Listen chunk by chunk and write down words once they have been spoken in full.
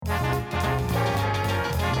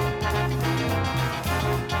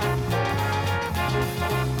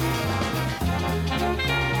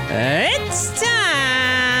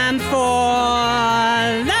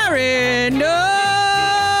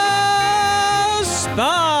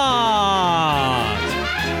My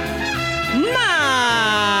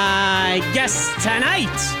guest tonight,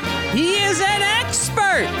 he is an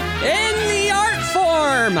expert in the art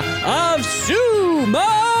form of sumo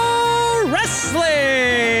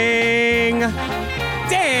wrestling.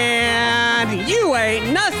 Dan, you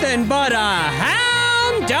ain't nothing but a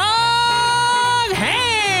hound dog half.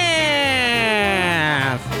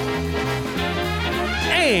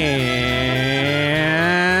 And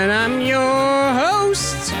I'm your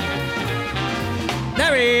host,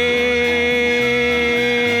 Larry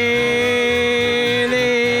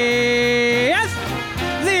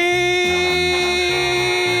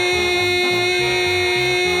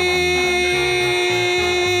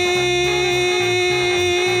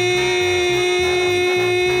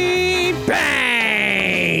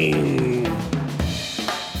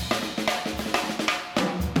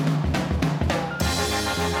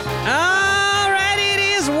Alright, it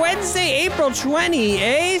is Wednesday, April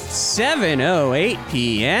 28th, 7:08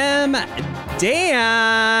 p.m.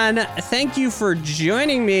 Dan, thank you for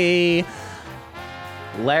joining me.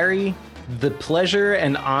 Larry, the pleasure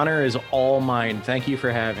and honor is all mine. Thank you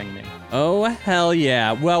for having me. Oh, hell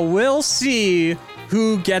yeah. Well, we'll see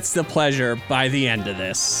who gets the pleasure by the end of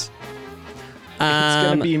this. It's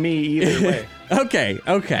going to be me either way.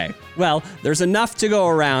 Okay. Well, there's enough to go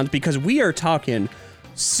around because we are talking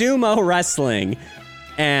sumo wrestling.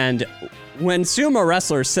 And when sumo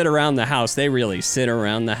wrestlers sit around the house, they really sit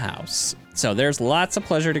around the house. So there's lots of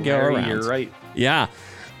pleasure to go Larry, around. You're right. Yeah.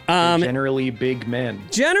 They're generally big men.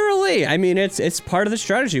 Generally, I mean, it's part of the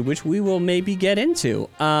strategy, which we will maybe get into.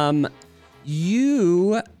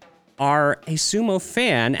 You are a sumo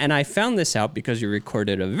fan, and I found this out because you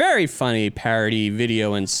recorded a very funny parody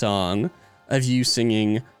video and song of you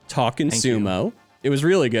singing Talkin' Sumo. You. It was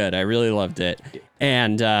really good. I really loved it.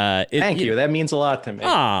 And Thank you. That means a lot to me.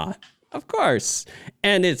 Ah, of course.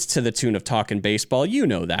 And it's to the tune of Talkin' Baseball. You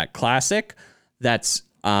know that classic. That's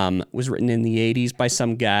was written in the 80s by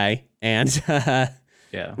some guy and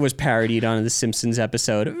was parodied on the Simpsons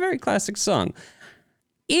episode. A very classic song.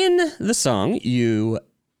 In the song, you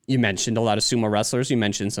mentioned a lot of sumo wrestlers. You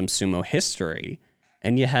mentioned some sumo history.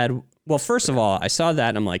 And you had, well, first of all, I saw that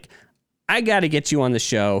and I'm like, I got to get you on the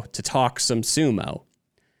show to talk some sumo.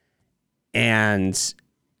 And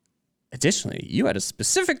additionally, you had a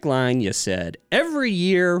specific line. You said, every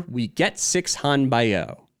year we get 6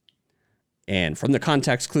 Hanbayo. And from the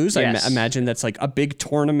context clues, yes. I imagine that's like a big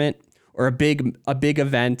tournament or a big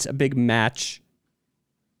event, a big match.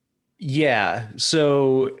 Yeah.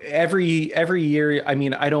 So every year, I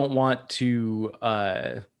mean, I don't want to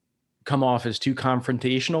come off as too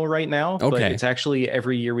confrontational right now, but it's actually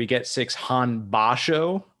every year we get 6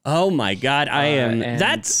 Hanbasho. Oh my God. I am.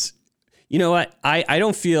 That's, you know what? I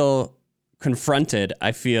don't feel confronted.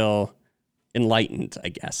 I feel enlightened, I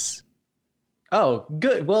guess. Oh,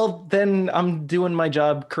 good. Well, then I'm doing my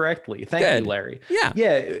job correctly. Thank you, Larry. Yeah.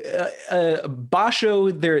 Yeah.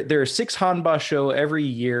 Basho, there are 6 Hanbasho every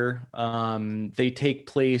year. They take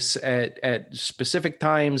place at specific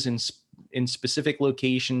times in specific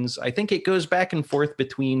locations. I think it goes back and forth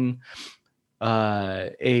between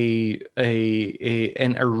an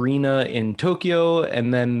arena in Tokyo,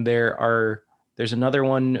 and then there's another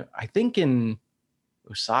one, I think in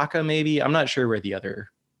Osaka, maybe. I'm not sure where the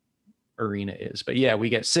other arena is, but yeah, we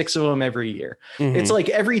get 6 of them every year. Mm-hmm. It's like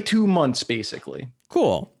every 2 months, basically.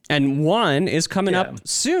 Cool. And one is coming up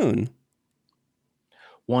soon.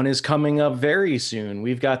 One is coming up very soon.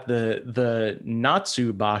 We've got the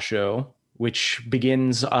Natsu Basho, which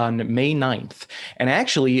begins on May 9th. And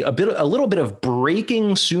actually, a little bit of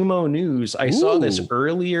breaking sumo news. I saw this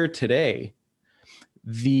earlier today.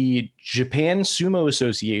 The Japan Sumo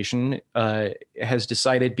Association has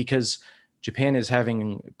decided, because Japan is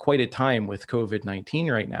having quite a time with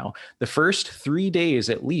COVID-19 right now, the first 3 days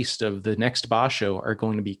at least of the next Basho are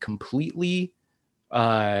going to be completely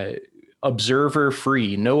observer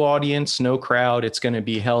free. No audience, no crowd. It's going to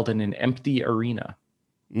be held in an empty arena.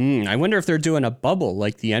 I wonder if they're doing a bubble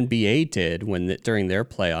like the NBA did during their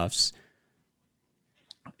playoffs.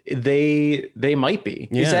 They might be.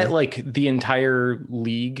 Yeah. Is that like the entire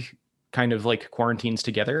league kind of like quarantines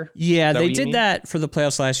together? Yeah, they did that for the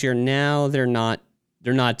playoffs last year. Now they're not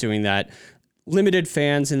doing that. Limited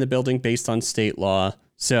fans in the building based on state law.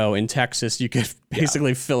 So in Texas, you could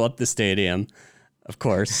basically fill up the stadium, of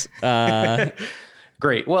course.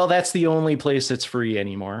 Great. Well, that's the only place that's free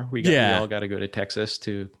anymore. We all got to go to Texas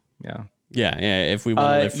to, Yeah, if we want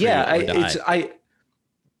to live free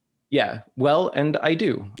well, and I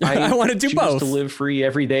do. I want to do both. To live free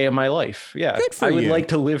every day of my life. Yeah, good for I would you. like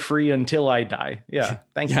to live free until I die. Yeah,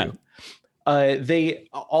 thank you.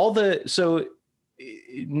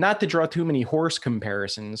 not to draw too many horse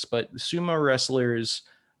comparisons, but sumo wrestlers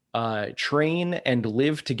train and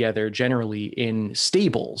live together generally in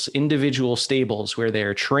stables, individual stables, where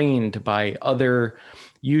they're trained by other,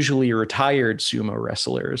 usually retired sumo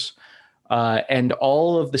wrestlers. And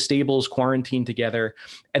all of the stables quarantine together.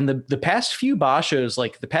 And the past few bashos,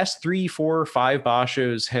 like the past 3, 4, 5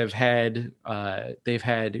 bashos have had, they've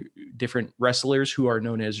had different wrestlers who are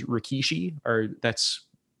known as rikishi, or that's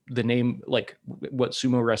the name, like what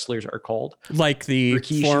sumo wrestlers are called. Like the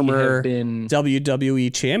Rikishi former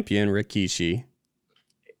WWE champion Rikishi.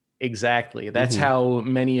 Exactly. That's how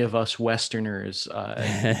many of us Westerners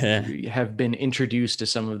have been introduced to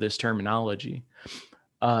some of this terminology.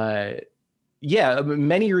 Yeah,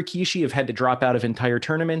 many Rikishi have had to drop out of entire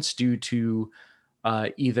tournaments due to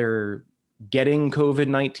either getting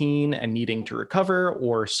COVID-19 and needing to recover,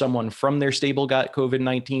 or someone from their stable got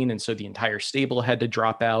COVID-19, and so the entire stable had to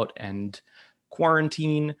drop out and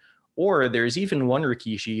quarantine. Or there's even one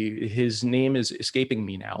Rikishi, his name is escaping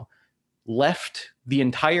me now, left the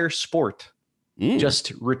entire sport,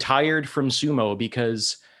 just retired from sumo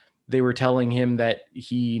because they were telling him that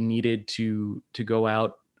he needed to go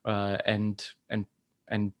out and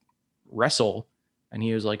wrestle, and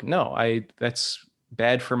he was like, no, that's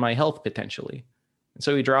bad for my health potentially, and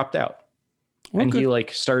so he dropped out. And he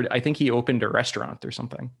I think he opened a restaurant or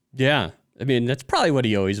something. Yeah, I mean, that's probably what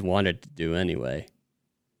he always wanted to do anyway.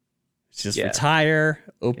 It's just retire,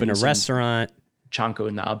 open a restaurant. Chanko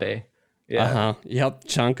Nabe. Yeah. Yep,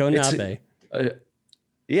 Chanko Nabe.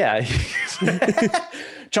 Yeah.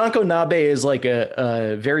 Chanko Nabe is like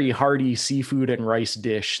a very hearty seafood and rice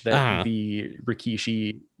dish that the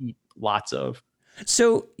Rikishi eat lots of.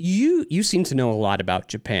 So you seem to know a lot about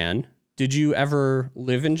Japan. Did you ever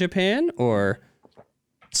live in Japan or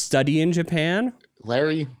study in Japan?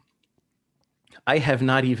 Larry, I have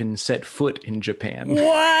not even set foot in Japan.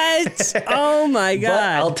 What? Oh my God. But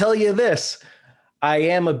I'll tell you this. I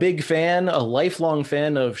am a big fan, a lifelong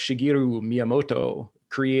fan of Shigeru Miyamoto,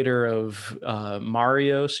 creator of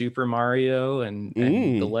Mario, Super Mario, and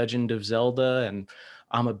The Legend of Zelda. And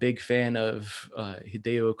I'm a big fan of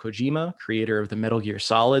Hideo Kojima, creator of the Metal Gear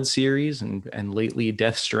Solid series and lately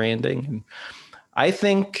Death Stranding. And I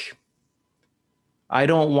think, I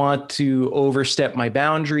don't want to overstep my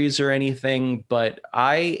boundaries or anything, but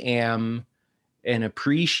I am an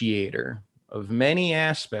appreciator of many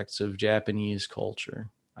aspects of Japanese culture,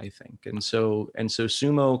 I think. And so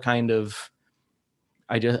sumo kind of,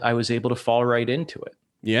 I was able to fall right into it.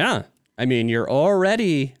 Yeah. I mean, you're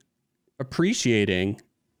already appreciating,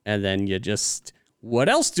 and then you just, what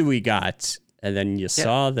else do we got? And then you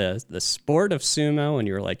saw the sport of sumo, and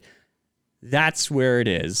you're like, that's where it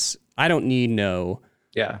is. I don't need no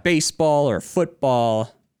baseball or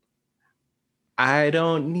football. I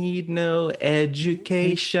don't need no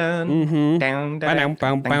education. You know,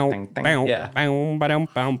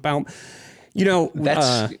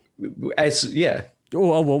 that's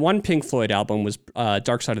well, one Pink Floyd album was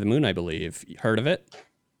Dark Side of the Moon, I believe. You heard of it?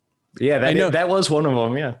 Yeah, that was one of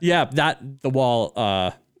them. Yeah. Yeah, The Wall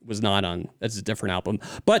was not on. That's a different album.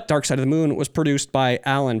 But Dark Side of the Moon was produced by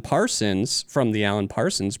Alan Parsons from the Alan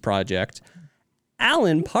Parsons Project.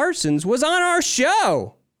 Alan Parsons was on our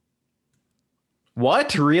show.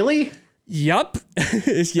 What? Really? Yep.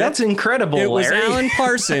 That's incredible, It was Larry. Alan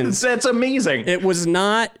Parsons. That's amazing. It was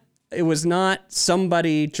not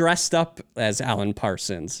somebody dressed up as Alan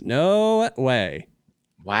Parsons. No way.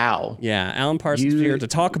 Wow. Yeah, Alan Parsons here to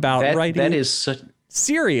talk about writing. That is such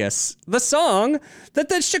Serious, the song that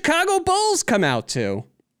the Chicago Bulls come out to.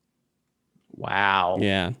 Wow.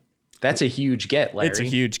 Yeah. That's a huge get, Larry. It's a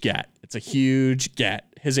huge get.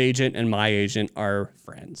 His agent and my agent are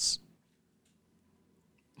friends.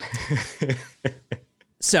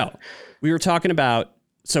 So we were talking about,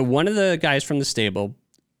 one of the guys from the stable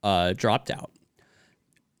dropped out.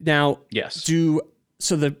 Now, yes.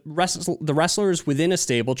 The wrestlers within a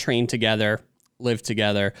stable train together, live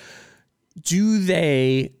together. Do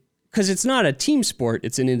they, because it's not a team sport,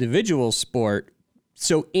 it's an individual sport.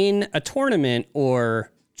 So in a tournament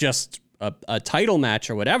or just a title match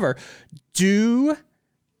or whatever, do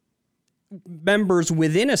members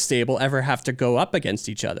within a stable ever have to go up against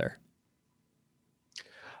each other?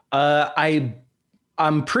 I'm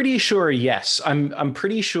pretty sure, yes. I'm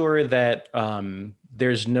pretty sure that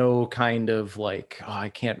there's no kind of like, I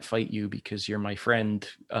can't fight you because you're my friend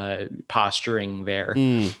posturing there.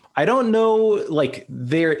 I don't know, like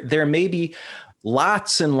there may be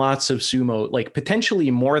lots and lots of sumo, like potentially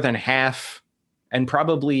more than half and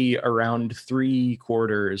probably around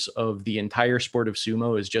 3/4 of the entire sport of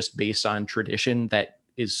sumo is just based on tradition that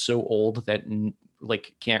is so old that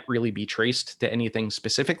can't really be traced to anything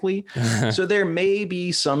specifically. So there may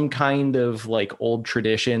be some kind of like old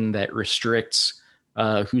tradition that restricts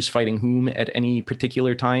who's fighting whom at any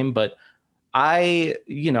particular time. But I,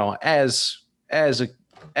 as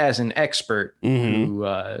an expert who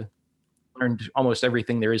learned almost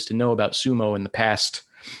everything there is to know about sumo in the past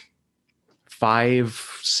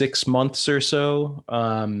 5-6 months or so,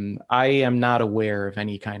 I am not aware of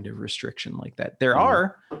any kind of restriction like that.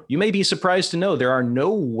 You may be surprised to know, there are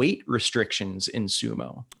no weight restrictions in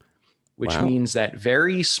sumo, which means that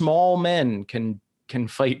very small men can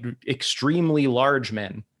fight extremely large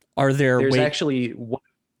men. There's actually... Well,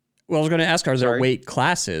 I was going to ask, are there weight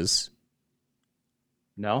classes?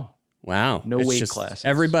 No. Wow. No weight classes.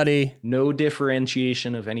 Everybody. No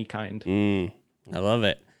differentiation of any kind. I love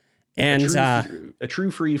it. And a true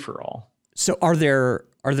free for all. So are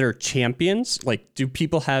there champions? Like, do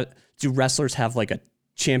wrestlers have like a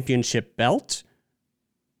championship belt?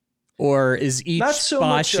 Or is each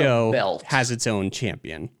basho has its own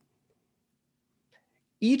champion?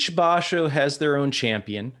 Each basho has their own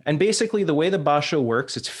champion. And basically the way the basho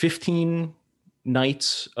works, it's 15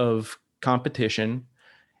 nights of competition.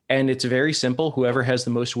 And it's very simple. Whoever has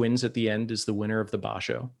the most wins at the end is the winner of the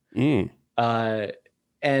basho.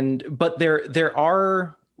 But there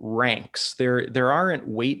are ranks. There aren't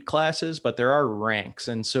weight classes, but there are ranks.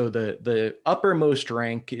 And so the uppermost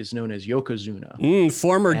rank is known as yokozuna.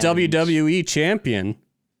 Former WWE champion.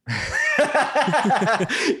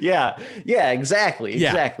 Yeah, exactly.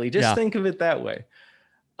 Just think of it that way.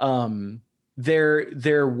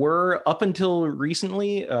 There were, up until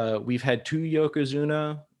recently, we've had 2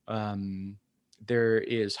 yokozuna. There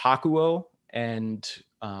is Hakuo and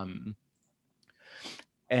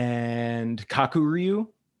Kakuryu,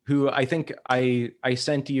 who I think I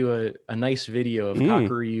sent you a nice video of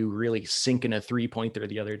Kakuryu really sinking a 3-pointer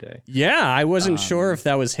the other day. Yeah, I wasn't sure if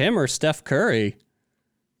that was him or Steph Curry.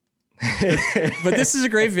 But this is a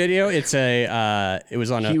great video. It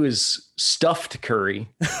was stuffed curry.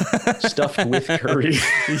 Stuffed with curry.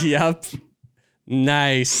 Yep.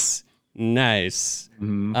 Nice. That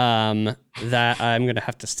I'm gonna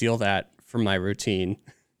have to steal that from my routine.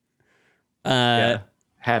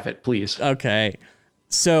 Have it, please. Okay.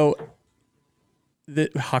 So the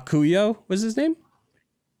Hakuyo was his name?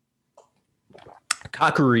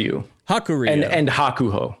 Kakuryu. And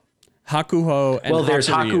Hakuho. Hakuho and there's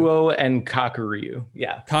Hakuo and Kakuryu.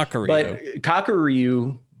 Yeah. Kakuryu. But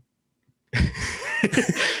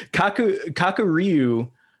Kakuryu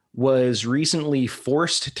was recently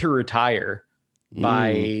forced to retire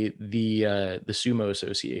by the Sumo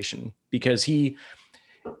Association because he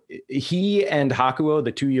and Hakuo,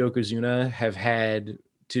 the 2 yokozuna, have had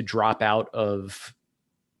to drop out of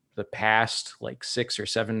the past like 6 or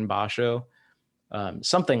 7 basho.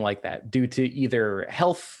 Something like that, due to either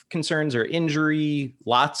health concerns or injury,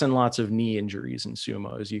 lots and lots of knee injuries in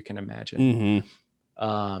sumo, as you can imagine,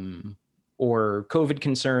 or COVID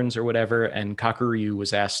concerns or whatever. And Kakuryu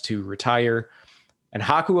was asked to retire, and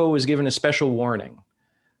Hakuo was given a special warning.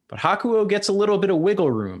 But Hakuo gets a little bit of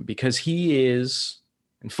wiggle room because he is,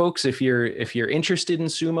 and folks, if you're interested in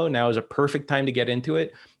sumo, now is a perfect time to get into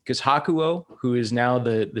it, because Hakuo, who is now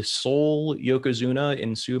the sole yokozuna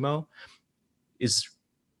in sumo, is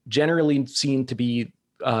generally seen to be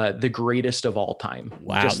the greatest of all time.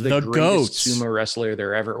 Wow, just the greatest sumo wrestler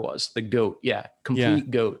there ever was. The GOAT, complete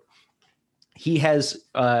GOAT. He has,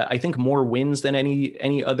 I think, more wins than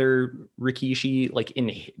any other Rikishi, like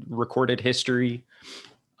in recorded history.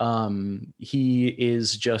 He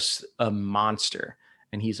is just a monster,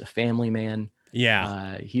 and he's a family man.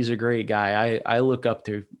 Yeah, he's a great guy. I look up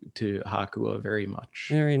to Hakuo very much.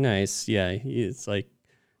 Very nice. Yeah, it's like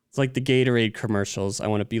the Gatorade commercials. I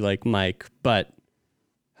want to be like Mike, but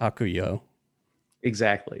Hakuyo.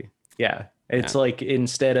 Exactly. Yeah. It's like,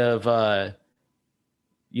 instead of,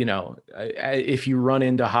 if you run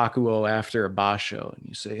into Hakuo after a basho and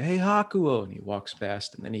you say, "Hey, Hakuo," and he walks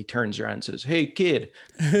past, and then he turns around and says, "Hey, kid,"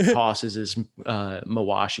 tosses his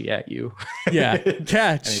mawashi at you. Yeah.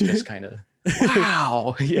 Catch. And it just kind of,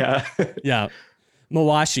 wow. Yeah. Yeah.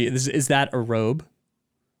 Mawashi. Is that a robe?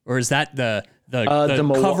 Or is that the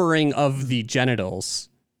covering of the genitals?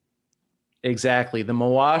 Exactly. The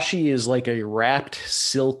mawashi is like a wrapped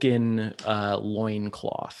silken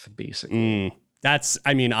loincloth, basically.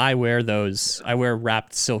 I wear those. I wear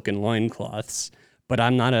wrapped silken loincloths, but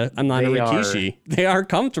I'm not a Rikishi. They are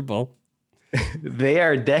comfortable. They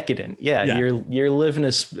are decadent. Yeah. You're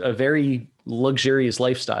living a very luxurious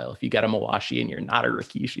lifestyle if you got a mawashi and you're not a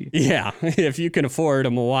Rikishi. Yeah. If you can afford a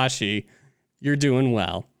mawashi, you're doing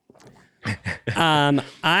well. We are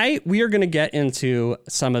going to get into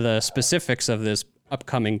some of the specifics of this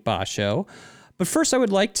upcoming Basho. But first, I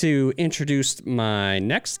would like to introduce my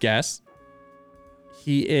next guest.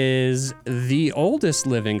 He is the oldest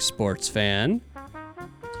living sports fan.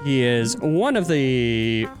 He is one of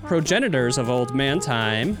the progenitors of Old Man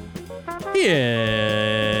Time. He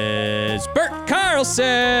is Bert Carlson!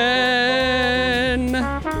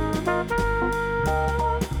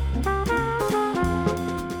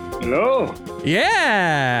 Hello?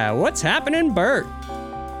 Yeah! What's happening, Bert?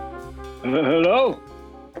 Hello?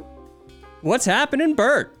 What's happening,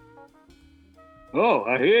 Bert? Oh,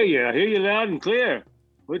 I hear you. I hear you loud and clear.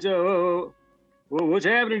 What's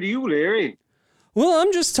happening to you, Larry? Well,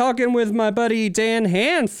 I'm just talking with my buddy Dan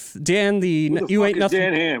Hanf. Dan, You Ain't Nothing.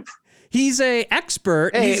 Dan Hanf. He's a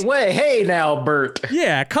expert. Hey now, Bert.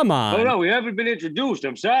 Yeah, come on. Oh no, we haven't been introduced.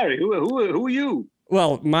 I'm sorry. Who are you?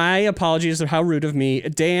 Well, my apologies for how rude of me.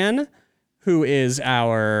 Dan, who is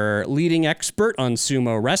our leading expert on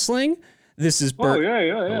sumo wrestling. This is Bert.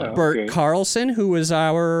 Bert Carlson, who is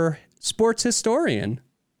our sports historian.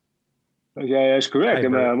 Okay, that's correct.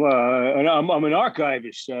 I'm an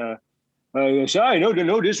archivist. Sorry,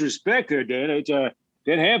 no disrespect there, Dan.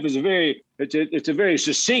 Dan Hanf is it's a very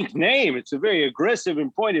succinct name. It's a very aggressive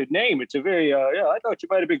and pointed name. It's a very I thought you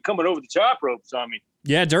might have been coming over the top ropes on me.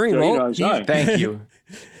 Yeah, during roll. Thank you.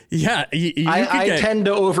 Yeah, I tend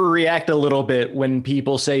to overreact a little bit when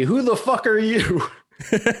people say, "Who the fuck are you?"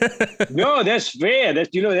 No, that's fair. That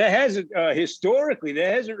hasn't historically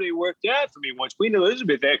that hasn't really worked out for me. Once Queen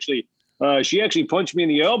Elizabeth she actually punched me in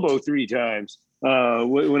the elbow 3 times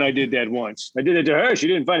when I did that once. I did it to her. She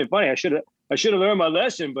didn't find it funny. I should have learned my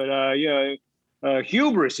lesson, but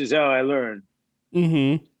hubris is how I learn.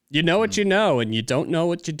 Mm-hmm. You know what you know, and you don't know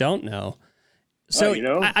what you don't know. So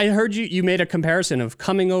I heard you made a comparison of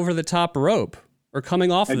coming over the top rope or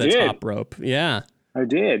coming off of the top rope. Yeah. I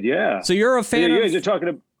did, yeah. So you're a fan you guys are talking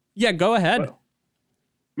about... Yeah, go ahead.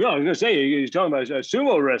 No, I was going to say, you're talking about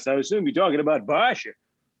sumo wrestling. I would assume you're talking about Bosch.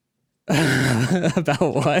 About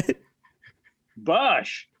what?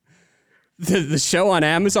 Bosch. The show on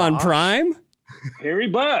Amazon Prime? Harry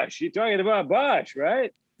Bosch. You're talking about Bosch,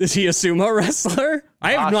 right? Is he a sumo wrestler?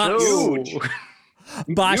 I have not... Huge.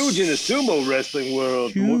 Bosch. Huge in the sumo wrestling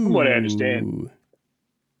world, from what I understand.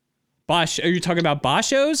 Bosch, are you talking about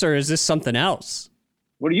Bashos, or is this something else?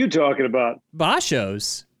 What are you talking about?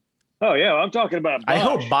 Bashos. Oh yeah, I'm talking about Bosch. I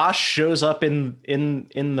hope Bosch shows up in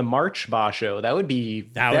the March Basho. That would be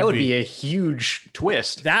a huge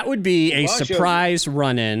twist. That would be a surprise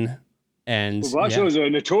run-in. And Bashos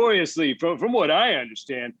are notoriously, from what I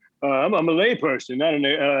understand, I'm a layperson.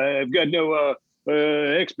 I've got no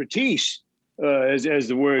expertise, as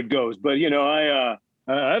the word goes. But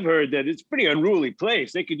I've heard that it's a pretty unruly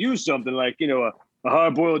place. They could use something like a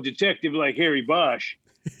hard-boiled detective like Harry Bosch.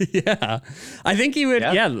 Yeah, I think he would.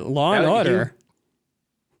 Yeah, Law and Order.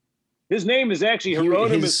 His name is actually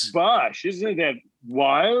Hieronymus Bosch. Isn't that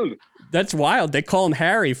wild? That's wild. They call him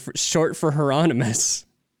Harry, short for Hieronymus.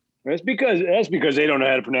 That's because they don't know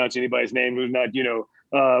how to pronounce anybody's name who's not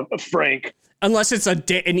Frank. Unless it's an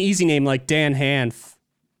easy name like Dan Hanf.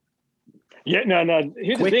 Yeah, no.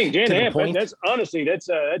 Here's the thing, Dan Hanf. That's honestly that's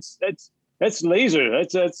laser.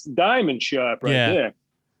 That's diamond sharp right there.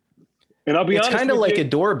 And I'll be honest, it's kind of like a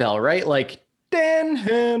doorbell, right? Like Dan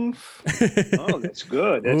Hanf. Oh, that's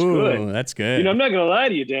good. That's good. That's good. I'm not gonna lie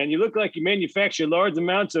to you, Dan. You look like you manufacture large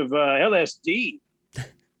amounts of LSD.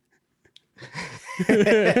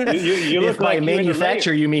 you look like by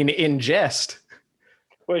manufacture you mean ingest.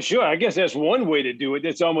 Well, sure. I guess that's one way to do it.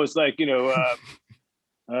 That's almost like it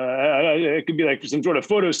could be like some sort of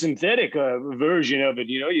photosynthetic version of it.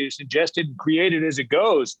 You just ingest it and create it as it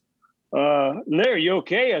goes. Larry, you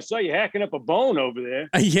okay? I saw you hacking up a bone over there.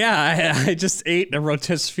 Yeah, I just ate a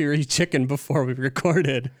rotisserie chicken before we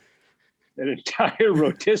recorded. An entire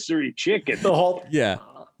rotisserie chicken. The whole yeah,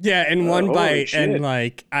 in one bite, and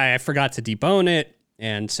I forgot to debone it,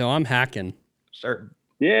 and so I'm hacking. Start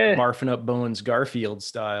barfing up bones Garfield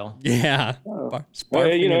style. Yeah.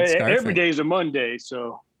 Every day's a Monday,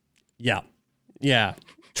 so. Yeah.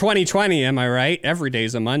 2020, am I right? Every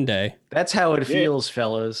day's a Monday. That's how it feels,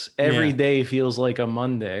 fellas. Every day feels like a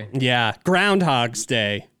Monday. Yeah. Groundhog's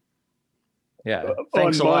Day. Yeah.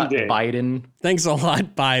 Thanks a lot, Biden. Thanks a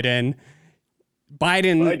lot, Biden.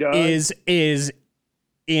 Biden is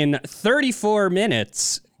in 34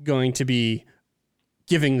 minutes going to be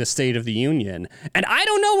giving the State of the Union. And I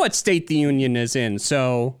don't know what state the Union is in,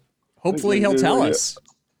 so hopefully he'll tell us.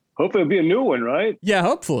 Hopefully it'll be a new one, right? Yeah,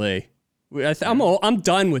 hopefully. I'm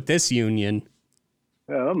done with this union.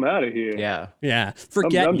 Yeah, I'm out of here. Yeah.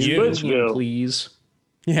 Forget you. Please.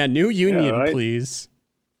 Yeah, new union, please.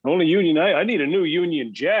 Only union. I need a new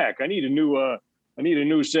Union Jack. I need a new I need a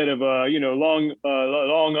new set of long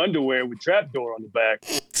underwear with trapdoor on the back.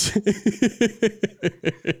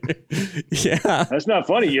 Yeah, that's not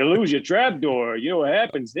funny. You lose your trapdoor. You know what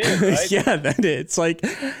happens then, right? Yeah, it's like,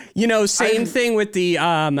 same thing with the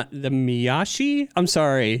Miyashi. I'm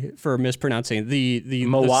sorry for mispronouncing the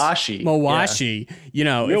Mawashi. Mawashi.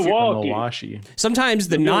 Yeah. Milwaukee. Sometimes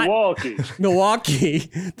the knot. Milwaukee.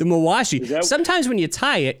 The Mawashi. Sometimes when you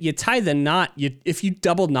tie the knot. If you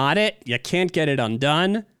double knot it, you can't get it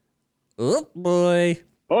undone. Oh boy.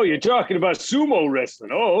 Oh, you're talking about sumo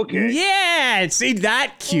wrestling. Oh, okay. Yeah, see,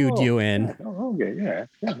 that cued you in. Oh, okay, yeah,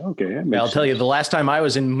 okay. I'll tell you, the last time I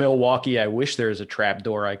was in Milwaukee, I wish there was a trap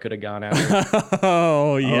door I could have gone out of.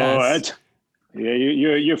 Oh, yes.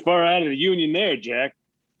 You're far out of the union there, Jack.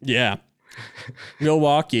 Yeah.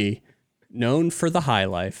 Milwaukee, known for the high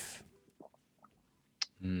life.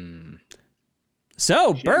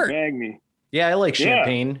 So, Bert. Yeah, I like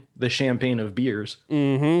champagne. The champagne of beers.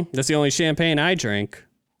 Mm-hmm. That's the only champagne I drink.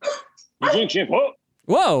 You drink champagne?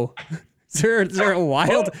 Whoa. Is there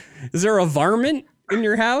is there a varmint in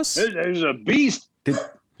your house? There's a beast.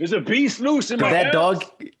 There's a beast loose in my house. Dog,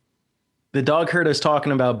 the dog heard us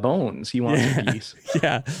talking about bones. He wants a piece.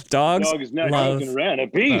 Yeah. Dog is not joking around. A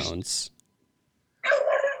beast. Bones.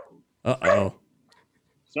 Uh-oh.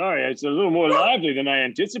 Sorry, it's a little more lively than I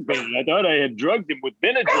anticipated. I thought I had drugged him with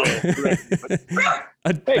Benadryl.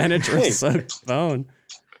 Benadryl-soaked bone.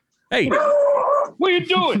 Hey. What are you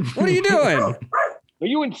doing? What are you doing? Are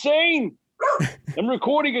you insane? I'm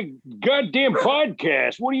recording a goddamn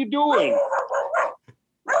podcast. What are you doing?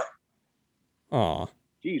 Aw.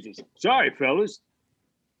 Jesus. Sorry, fellas.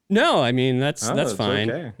 No, I mean, that's fine.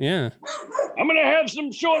 Okay. Yeah. I'm going to have some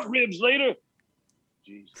short ribs later.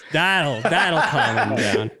 Jeez. That'll calm him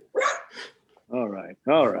down. All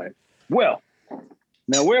right. Well,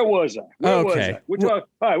 now where was I?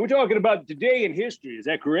 We're talking about today in history. Is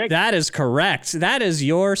that correct? That is correct. That is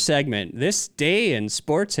your segment. This day in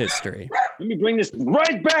sports history. Let me bring this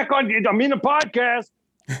right back on. I'm in a podcast.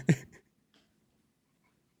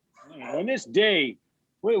 On this day,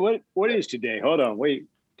 what is today? Hold on, wait.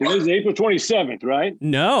 Today's April 27th, right?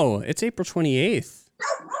 No, it's April 28th.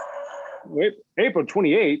 Wait, April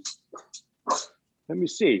 28th. Let me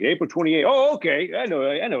see. April 28th. Oh, okay. I know.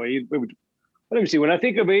 Let me see. When I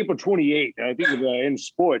think of April 28th, I think of in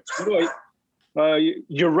sports.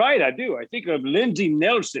 You're right. I do. I think of Lindsey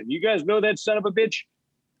Nelson. You guys know that son of a bitch?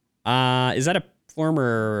 Is that a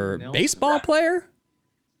former baseball player?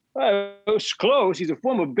 It's close. He's a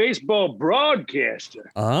former baseball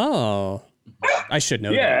broadcaster. Oh, I should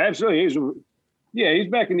know. Yeah, that. absolutely. He's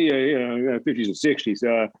back in the 50s and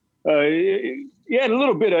 60s. He had a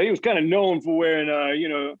little bit of. He was kind of known for wearing,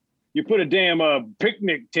 you put a damn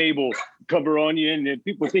picnic table cover on you, and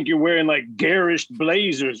people think you're wearing like garish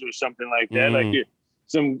blazers or something like that, like you're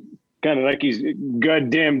some kind of like he's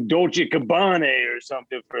goddamn Dolce Gabbana or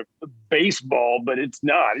something for baseball, but it's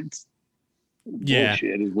not. It's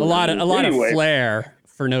bullshit. A lot of flair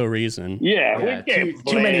for no reason. Yeah,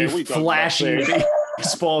 too many flashy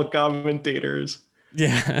baseball commentators.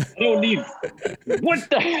 Yeah. I don't need. What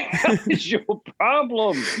the hell is your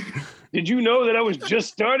problem? Did you know that I was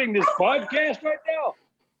just starting this podcast right now?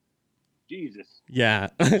 Jesus. Yeah.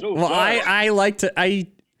 So well, I like to.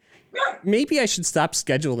 Maybe I should stop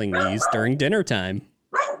scheduling these during dinner time.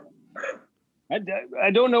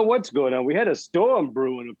 I don't know what's going on. We had a storm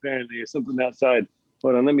brewing apparently, or something outside.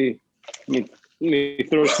 Hold on, let me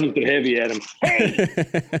throw something heavy at him. Hey,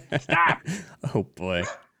 stop! Oh boy.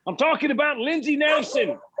 I'm talking about Lindsey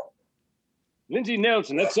Nelson. Lindsey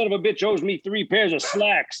Nelson, that son of a bitch owes me 3 pairs of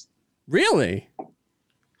slacks. Really?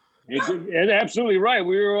 It's absolutely right.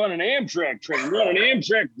 We were on an Amtrak train. We were on an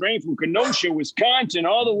Amtrak train from Kenosha, Wisconsin,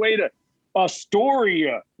 all the way to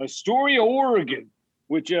Astoria, Oregon.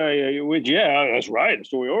 Which yeah, that's right,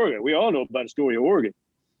 Astoria, Oregon. We all know about Astoria, Oregon.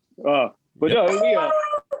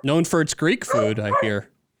 Known for its Greek food, I hear.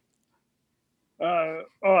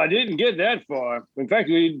 I didn't get that far. In fact,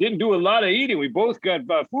 we didn't do a lot of eating. We both got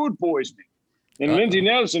food poisoning. And Lindsey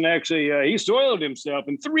Nelson actually, he soiled himself.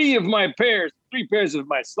 And 3 pairs of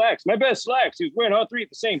my slacks, my best slacks, he was wearing all 3 at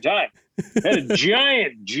the same time. Had a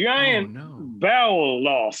giant bowel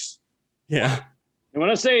loss. Yeah. And when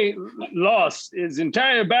I say loss, his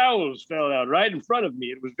entire bowels fell out right in front of me.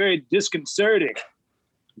 It was very disconcerting.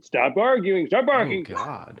 Stop arguing. Stop barking. Oh,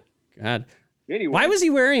 God. Anyway, why was he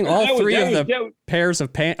wearing all 3 of the pairs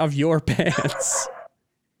of your pants?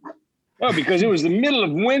 Oh, because it was the middle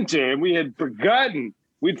of winter and we'd forgotten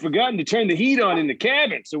to turn the heat on in the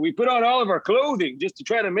cabin. So we put on all of our clothing just to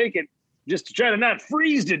try to not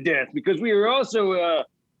freeze to death, because we were also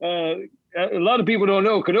a lot of people don't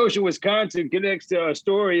know, Kenosha, Wisconsin connects to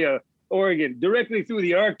Astoria, Oregon, directly through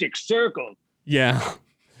the Arctic Circle. Yeah.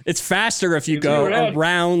 It's faster if you go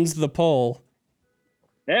around the pole.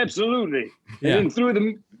 Absolutely. Yeah. And then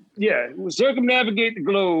through circumnavigate the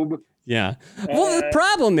globe. Yeah. Well, the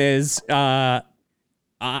problem is,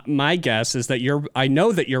 my guess is that I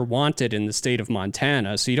know that you're wanted in the state of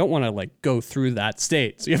Montana, so you don't want to like go through that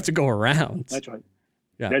state. So you have to go around. That's right.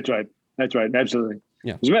 Yeah. That's right. Absolutely.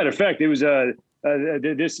 Yeah. As a matter of fact, it was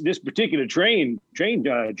this particular train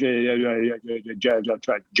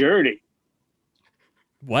journey.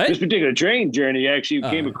 What? This particular train journey actually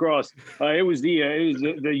came across. It was the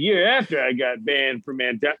year after I got banned from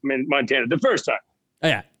Montana the first time. Oh,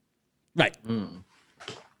 yeah. Right.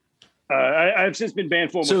 I've since been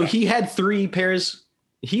banned 4 more times. He had 3 pairs.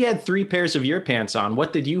 He had 3 pairs of your pants on.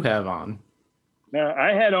 What did you have on?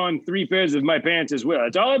 I had on 3 pairs of my pants as well.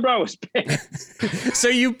 That's all I brought was pants. So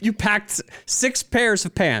you packed 6 pairs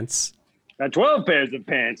of pants. 12 pairs of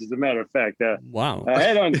pants, as a matter of fact. Wow. I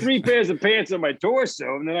had on 3 pairs of pants on my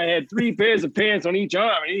torso, and then I had 3 pairs of pants on each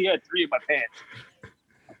arm, and he had 3 of my pants.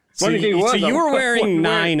 So you were wearing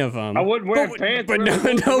 9 of them. I wouldn't wear pants. But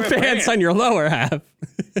no pants on your lower half.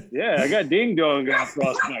 Yeah, I got ding dong got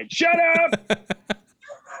frostbite. Shut up!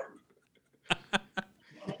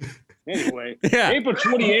 Anyway, yeah. April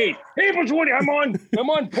 28th. April 20th. I'm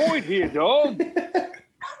on point here, dog.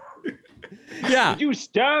 Yeah. Did you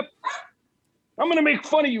stop? I'm gonna make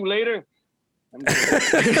fun of you later. No,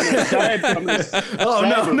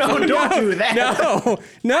 don't do that.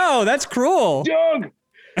 No, that's cruel. Doug.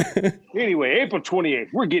 Anyway, April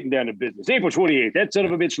 28th. We're getting down to business. April 28th. That son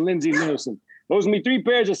of a bitch, Lindsay Nielsen, owes me 3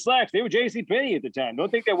 pairs of slacks. They were JCPenney at the time. Don't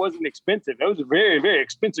think that wasn't expensive. That was a very, very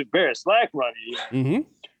expensive pair of slack running. Mm-hmm.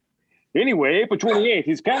 Anyway, April 28th.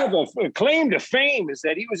 His kind of a claim to fame is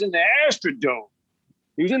that he was in the Astrodome.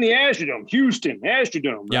 He was in the Astrodome, Houston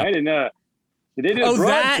Astrodome, right? And they did a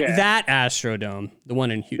broadcast. that Astrodome, the one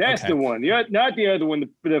in Houston. That's the one. Not the other one.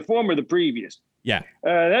 The former, the previous. Yeah.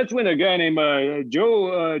 That's when a guy named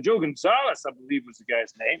Joe Gonzalez, I believe was the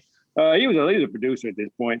guy's name. He was a producer at this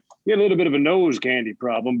point. He had a little bit of a nose candy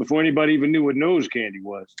problem before anybody even knew what nose candy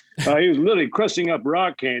was. He was literally crushing up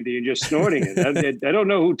rock candy and just snorting it. I don't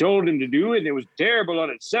know who told him to do it. And it was terrible on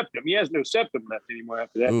his septum. He has no septum left anymore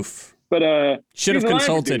after that. Oof. But should have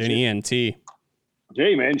consulted an ENT.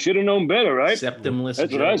 Hey man, should have known better, right? Septumless.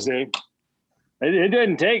 That's what I say.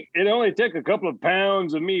 It only took a couple of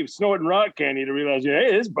pounds of me snorting rock candy to realize, hey,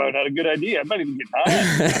 this is probably not a good idea. I'm not even getting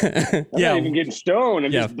high. I'm not even getting stoned.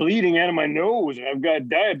 I'm just bleeding out of my nose, and I've got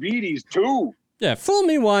diabetes too. Yeah, fool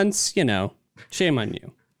me once, shame on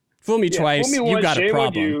you. Fool me twice, you got a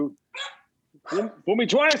problem. Fool me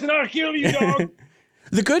twice, and I'll kill you, dog.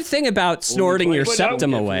 The good thing about snorting your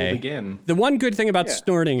septum away, the one good thing about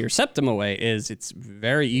snorting your septum away is it's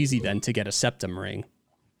very easy then to get a septum ring.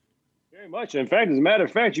 Very much. In fact, as a matter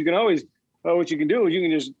of fact, you can always, what you can do is you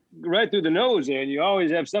can just right through the nose and you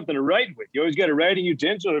always have something to write with. You always got a writing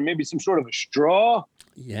utensil or maybe some sort of a straw.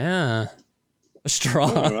 Yeah. A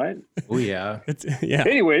straw. All right. Oh, yeah. Yeah.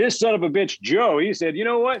 Anyway, this son of a bitch, Joe, he said, you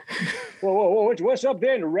know what? Whoa, what's up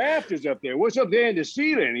there in the rafters up there? What's up there in the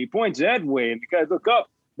ceiling? And he points that way, and the guys look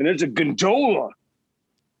up, and there's a gondola.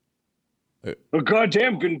 A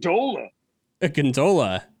goddamn gondola. A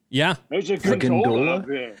gondola. Yeah. There's a gondola up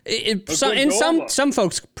there. Some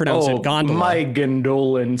folks pronounce it gondola. My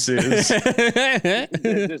condolences.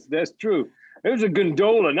 That's true. There's a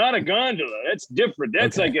gondola, not a gondola. That's different.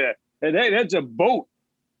 That's that's a boat.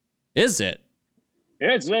 Is it?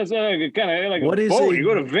 Yeah, it's like a kind of like what a boat. You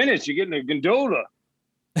go to Venice, you get in a gondola.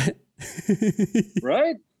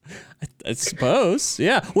 Right? I suppose.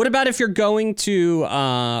 Yeah. What about if you're going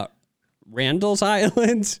to Randall's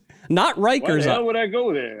Island? Not Rikers. Why the hell would I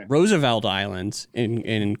go there? Roosevelt Island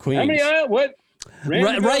in Queens. How many islands? What?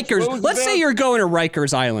 Rikers. Roosevelt? Let's say you're going to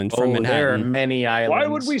Rikers Island from Manhattan. There are many islands. Why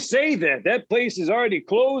would we say that? That place is already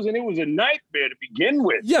closed and it was a nightmare to begin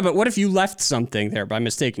with. Yeah, but what if you left something there by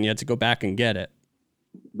mistake and you had to go back and get it?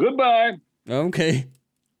 Goodbye. Okay.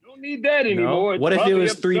 Don't need that anymore. What if it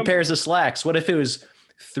was 3 pairs of slacks? What if it was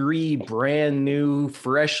 3 brand new,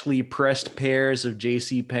 freshly pressed pairs of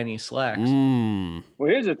JCPenney slacks? Well,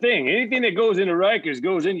 here's the thing. Anything that goes into Rikers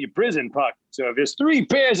goes in your prison pocket. So if there's 3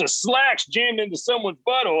 pairs of slacks jammed into someone's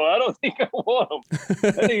butthole, I don't think I want them.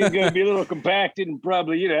 I think it's going to be a little compacted and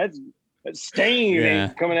probably, that's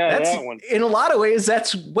stain coming out of that one. In a lot of ways,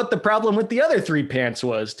 that's what the problem with the other 3 pants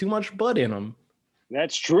was. Too much blood in them.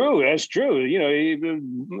 That's true.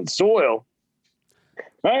 Soil.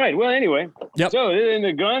 All right. Well, anyway. Yep. So they're in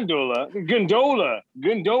the gondola,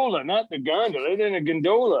 not the gondola. They're in a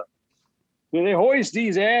gondola. So they hoist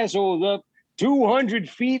these assholes up 200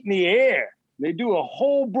 feet in the air. They do a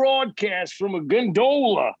whole broadcast from a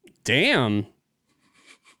gondola. Damn.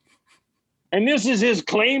 And this is his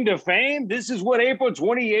claim to fame? This is what, April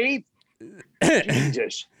 28th?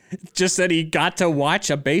 Jesus. Just that he got to watch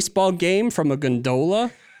a baseball game from a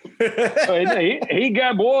gondola? He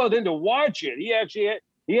got boiled into watch it.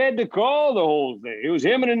 He had to call the whole thing. It was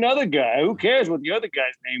him and another guy. Who cares what the other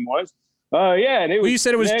guy's name was? Yeah. And you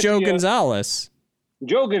said it was Joe Gonzalez.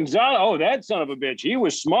 Joe Gonzalez. Oh, that son of a bitch. He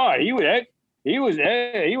was smart. He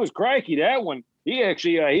was crikey. That one. He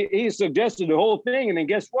actually he suggested the whole thing, and then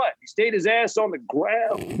guess what? He stayed his ass on the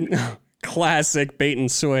ground. Classic bait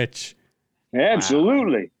and switch.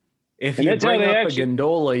 Absolutely. Wow. If you bring up a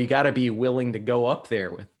gondola, you got to be willing to go up there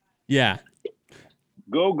with. Yeah.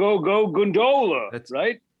 Go gondola. That's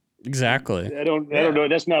right. Exactly. I don't know.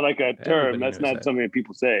 That's not like a term. That's not something that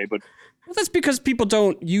people say. But well, that's because people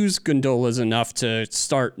don't use gondolas enough to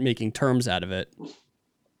start making terms out of it.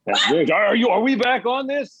 That's good. Are we back on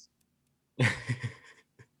this?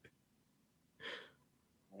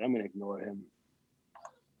 I'm gonna ignore him.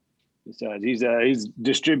 Besides, he's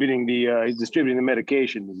distributing the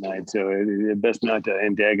medication tonight, so it's best not to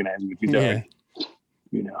antagonize him if he's already,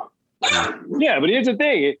 you know. Yeah, but here's the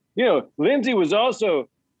thing, you know, Lindsay was also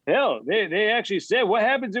They actually said, what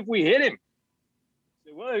happens if we hit him?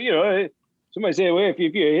 Well, you know, somebody said, well, if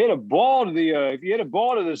you hit a ball to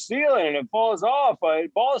the ceiling and it falls off,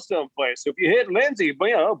 ball's still in place. So if you hit Lindsay, but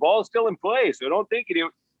you know, ball's still in place. So don't think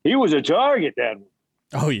he was a target that one.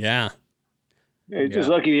 Oh yeah. It's just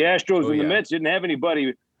lucky the Astros and the Mets didn't have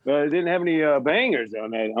anybody, didn't have any bangers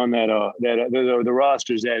on the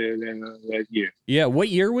rosters that year. Yeah, what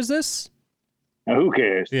year was this? Now, who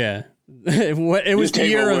cares? Yeah, it was the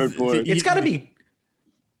year of. It's got to be.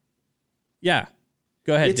 Yeah,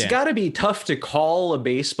 go ahead. It's got to be tough to call a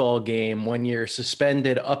baseball game when you're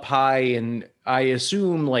suspended up high and I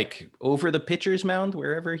assume like over the pitcher's mound,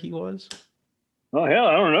 wherever he was. Oh hell,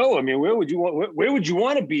 I don't know. I mean, where would you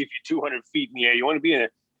want to be if you're 200 feet in the air? You want to be in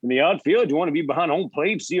the outfield? You want to be behind home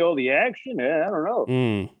plate, see all the action? Yeah, I don't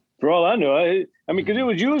know. For all I know, I mean, because it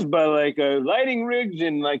was used by like lighting rigs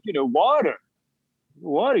and like water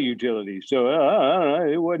utilities. So I don't know.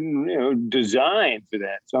 It wasn't designed for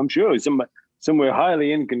that. So I'm sure it's somewhere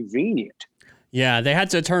highly inconvenient. Yeah, they had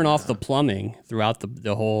to turn off the plumbing throughout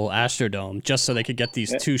the whole Astrodome just so they could get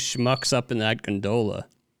these two schmucks up in that gondola.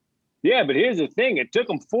 Yeah, but here's the thing. It took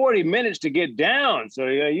them 40 minutes to get down. So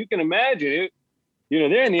you can imagine it.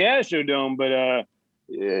 They're in the Astrodome, but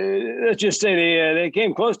let's just say they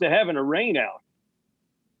came close to having a rain out.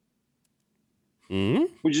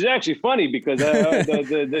 Which is actually funny because the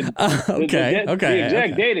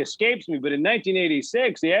exact date escapes me. But in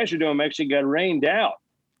 1986, the Astrodome actually got rained out.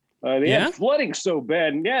 They had flooding so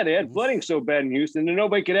bad. And they had flooding so bad in Houston that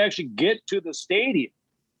nobody could actually get to the stadium.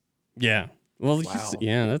 Yeah. Well, wow.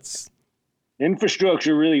 That's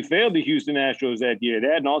infrastructure really failed the Houston Astros that year.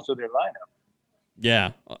 That and also their lineup.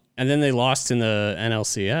 Yeah, and then they lost in the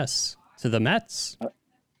NLCS to the Mets.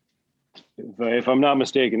 If I'm not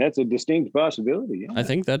mistaken, that's a distinct possibility. Yeah. I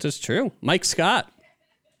think that is true. Mike Scott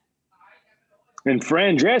and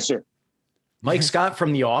Fran Drescher. Mike Scott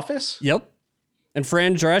from The Office. Yep, and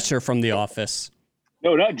Fran Drescher from The Office.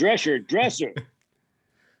 No, not Drescher. Dresser.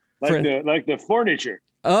 like the furniture.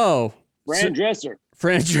 Oh. Fran Drescher.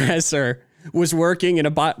 Fran Drescher was working in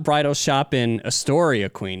a bridal shop in Astoria,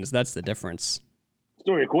 Queens. That's the difference.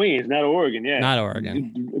 Astoria, Queens, not Oregon, yeah. Not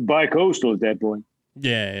Oregon. Bi-coastal at that point.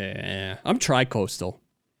 Yeah. I'm tri-coastal.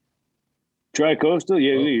 Tri-coastal?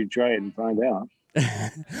 Yeah, you try it and find out.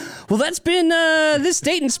 Well, that's been this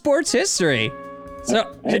Dayton sports history.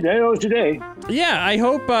 So that was today. Yeah, I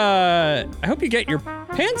hope you get your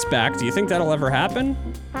pants back. Do you think that'll ever happen?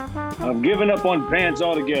 I've given up on pants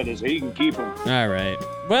altogether, so he can keep them. All right.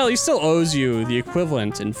 Well, he still owes you the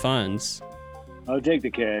equivalent in funds. I'll take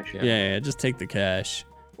the cash. Yeah, just take the cash.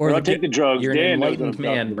 Or I'll take the drugs. You're an enlightened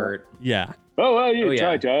man, Bert. Yeah. Oh, well, you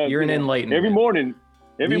try. You're an enlightened Every man. morning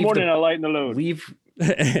I lighten the load.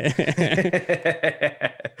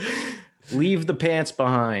 Leave the pants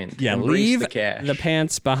behind. Yeah, leave the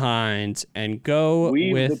pants behind and go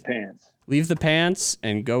with the pants. Leave the pants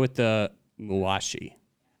and go with the Muwashi.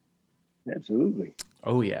 Absolutely.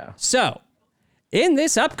 Oh yeah. So, in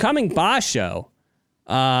this upcoming Boss show,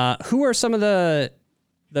 who are some of the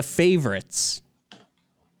favorites?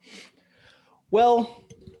 Well,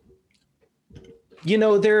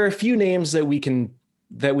 there are a few names that we can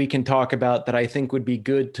talk about that I think would be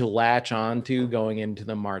good to latch on to going into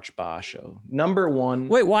the March Boss show. Number one.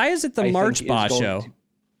 Wait, why is it the March Boss show?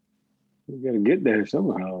 We got to get there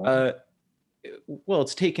somehow. Well,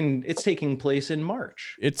 it's taking place in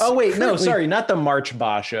March. Sorry, not the March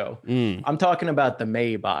Basho. I'm talking about the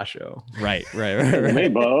May Basho. Right. May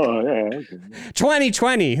Basho, yeah.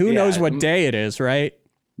 2020. Who knows what day it is, right?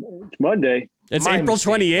 It's Monday. It's April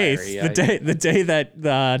 28th, the day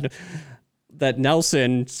that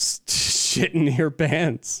Nelson shit in your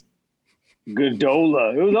pants.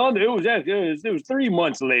 Gondola. It was 3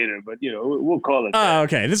 months later, but we'll call it. Oh,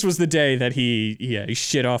 okay. This was the day that he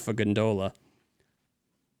shit off a gondola.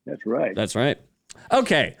 That's right. That's right.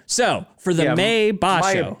 Okay, so for the May Basho.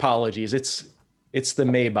 My apologies. It's the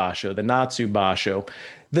May Basho, the Natsu Basho.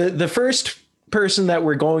 The first person that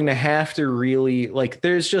we're going to have to really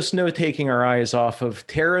there's just no taking our eyes off of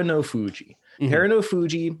Terunofuji. Mm-hmm.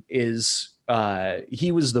 Terunofuji is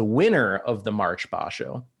he was the winner of the March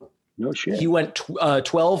Basho. No shit. He went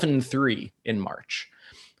 12-3 in March.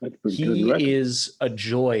 He is a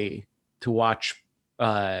joy to watch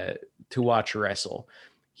wrestle.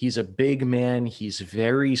 He's a big man. He's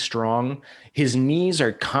very strong. His knees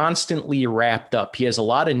are constantly wrapped up. He has a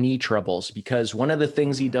lot of knee troubles because one of the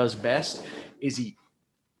things he does best is he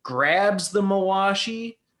grabs the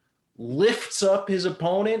mawashi, lifts up his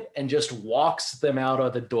opponent, and just walks them out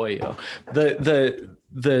of the doyo.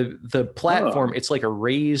 The platform, it's like a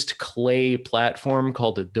raised clay platform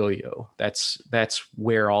called a doyo. That's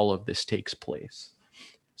where all of this takes place.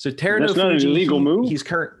 So Terunofuji, that's not an illegal move? He's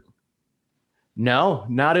No,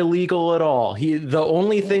 not illegal at all. The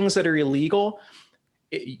only things that are illegal,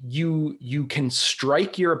 you can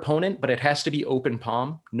strike your opponent, but it has to be open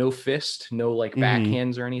palm, no fist, no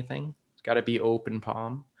backhands or anything. It's got to be open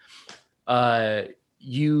palm.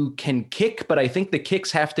 You can kick, but I think the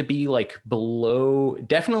kicks have to be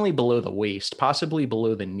definitely below the waist, possibly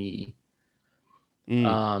below the knee.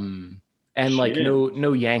 And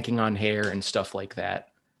no yanking on hair and stuff like that.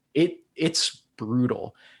 It's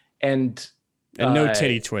brutal. And no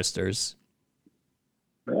titty twisters.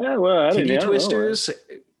 Yeah, well, titty twisters.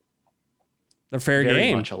 They're fair very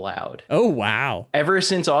game. Much allowed. Oh wow! Ever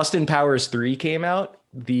since Austin Powers 3 came out,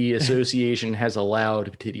 the association has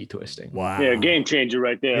allowed titty twisting. Wow. Yeah, game changer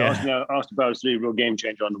right there. Yeah. Austin Powers 3, real game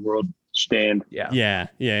changer on the world stand.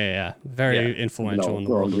 Yeah. Very influential in the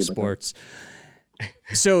world of sports.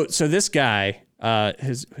 So this guy.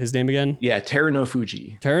 His name again? Yeah,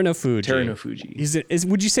 Terunofuji. Terunofuji.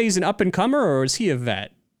 Would you say he's an up and comer or is he a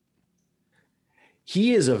vet?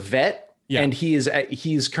 He is a vet, and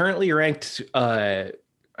he's currently ranked I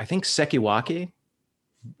think Sekiwake,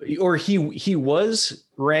 or he was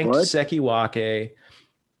ranked Sekiwake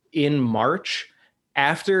in March.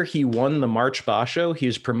 After he won the March Basho, he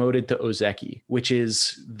was promoted to Ozeki, which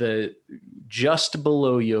is just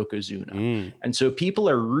below Yokozuna. And so people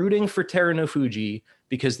are rooting for Terunofuji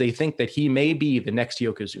because they think that he may be the next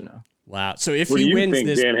Yokozuna. Wow. So if he wins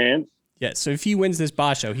this, Dan Hand? Yeah, so if he wins this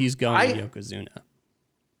Basho, he's going to Yokozuna.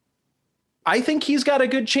 I think he's got a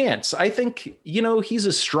good chance. I think, he's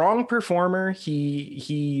a strong performer.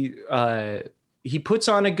 He puts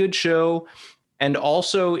on a good show. And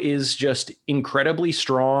also is just incredibly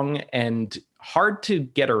strong and hard to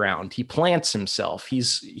get around. He plants himself.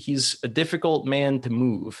 He's a difficult man to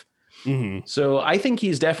move. Mm-hmm. So I think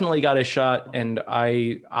he's definitely got a shot, and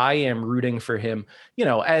I am rooting for him.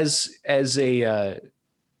 As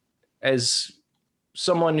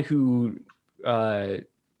someone who I'm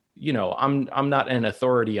not an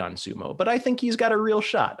authority on sumo, but I think he's got a real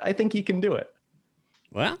shot. I think he can do it.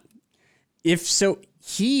 Well, if so.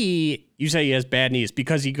 You say he has bad knees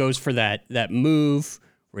because he goes for that move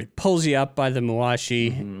where he pulls you up by the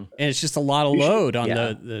mawashi, and it's just a lot of load on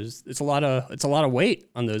it's a lot of weight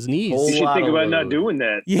on those knees. You should think about not doing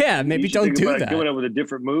that. Yeah, maybe don't do that. Doing it with a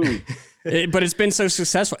different move. But it's been so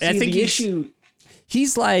successful. See, I think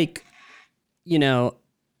he's like,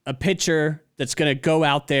 a pitcher that's going to go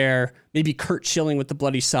out there, maybe Curt Schilling with the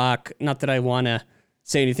bloody sock. Not that I want to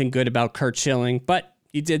say anything good about Curt Schilling, but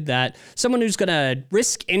he did that. Someone who's going to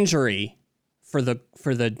risk injury for the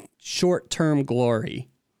short-term glory.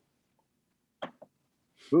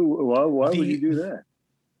 Why would you do that?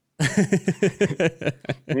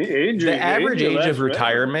 The average age of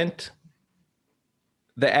retirement.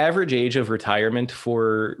 The average age of retirement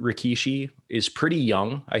for Rikishi is pretty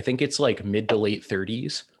young. I think it's mid to late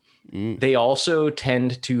 30s. They also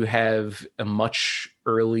tend to have a much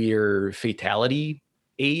earlier fatality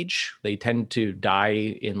age. They tend to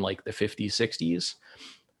die in the 50s,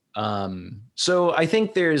 60s. So I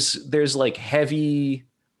think there's a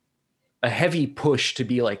heavy push to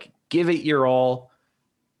be give it your all,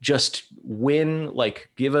 just win,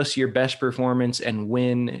 give us your best performance and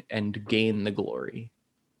win and gain the glory.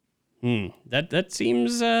 That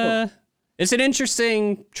seems It's an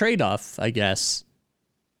interesting trade-off, I guess,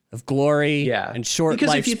 of glory and short because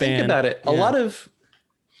lifespan. If you think about it, a lot of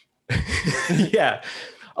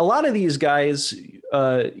a lot of these guys,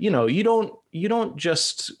 you don't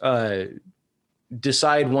just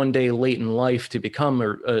decide one day late in life to become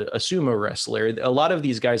a sumo wrestler. A lot of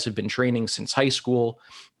these guys have been training since high school.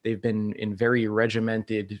 They've been in very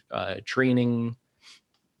regimented training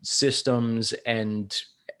systems, and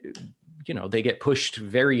they get pushed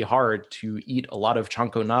very hard to eat a lot of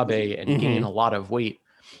chanko nabe and gain a lot of weight.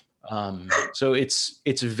 So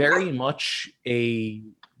it's very much a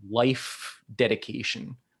life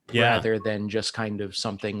dedication rather than just kind of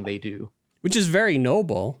something they do. Which is very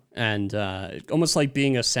noble and almost like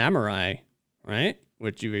being a samurai, right?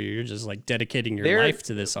 Which you're just like dedicating your life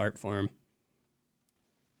to this art form.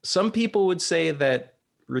 Some people would say that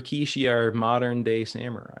Rikishi are modern day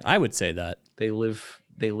samurai. I would say that. They live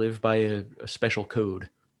by a special code.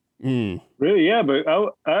 Really? Yeah, but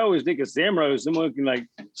I always think a samurai was someone who can like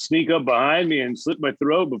sneak up behind me and slit my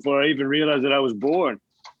throat before I even realized that I was born.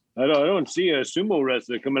 I don't see a sumo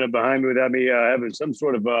wrestler coming up behind me without me having some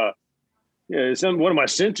sort of one of my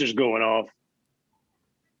sensors going off.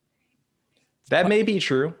 That may be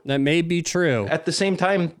true. At the same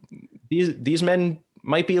time, these men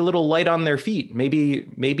might be a little light on their feet.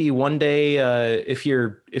 Maybe one day, if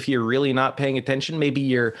you're really not paying attention, maybe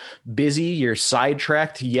you're busy, you're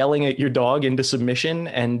sidetracked, yelling at your dog into submission,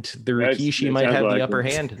 and the Rikishi might have the upper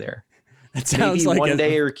hand there. That sounds maybe like one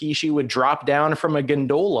day Rikishi would drop down from a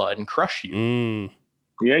gondola and crush you.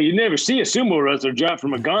 Yeah, you never see a sumo wrestler drop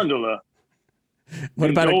from a gondola.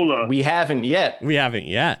 We haven't yet.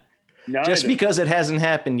 Neither. Just because it hasn't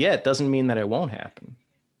happened yet doesn't mean that it won't happen.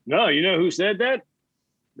 No, you know who said that?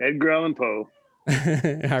 Edgar Allan Poe.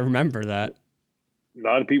 I remember that. A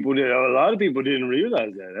lot of people didn't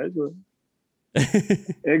realize that. That's what.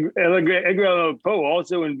 Edgar Allan Poe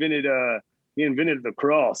also invented the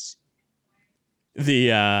cross.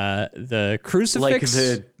 The crucifix, like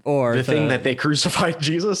the thing that they crucified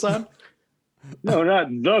Jesus on. No, not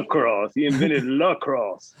the cross. He invented the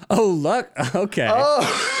cross. Oh, luck. Okay.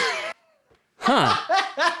 Oh. Huh.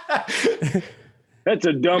 That's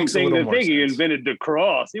a dumb thing to think. He invented the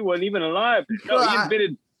cross. He wasn't even alive. No,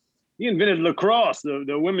 he invented lacrosse,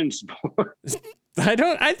 the women's sport.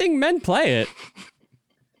 I think men play it.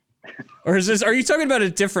 Or are you talking about a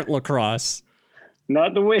different lacrosse?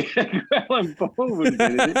 Not the way Allan Poe would do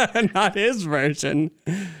it. Not his version.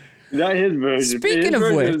 Not his version. Speaking of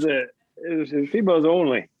which, it's females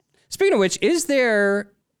only. Speaking of which, is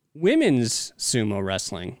there women's sumo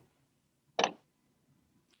wrestling?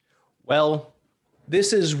 Well,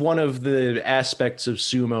 this is one of the aspects of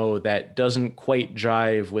sumo that doesn't quite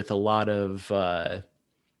jive with a lot of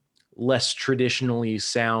less traditionally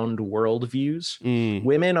sound worldviews.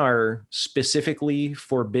 Women are specifically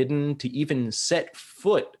forbidden to even set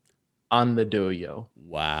foot on the doyo.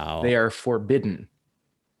 Wow. They are forbidden.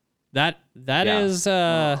 That is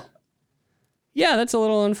that's a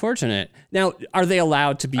little unfortunate. Now, are they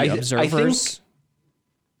allowed to be observers? I think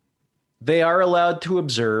they are allowed to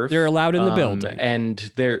observe. They're allowed in the building. And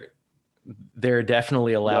they're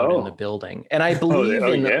definitely allowed in the building. And I believe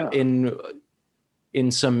in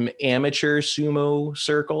some amateur sumo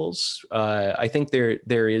circles, I think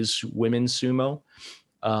there is women's sumo.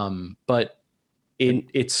 But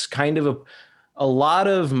it's kind of a lot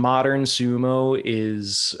of modern sumo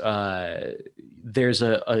is there's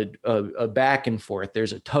a back and forth.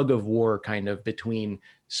 There's a tug of war kind of between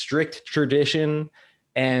strict tradition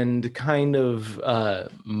and kind of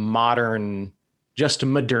modern, just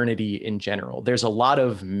modernity in general. There's a lot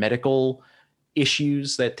of medical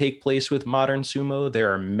issues that take place with modern sumo.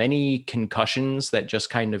 There are many concussions that just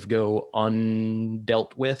kind of go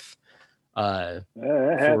undealt with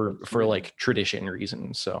for like tradition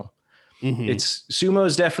reasons. So sumo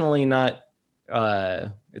is definitely not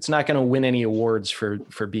it's not going to win any awards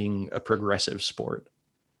for being a progressive sport.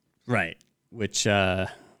 Right. Which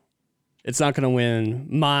it's not going to win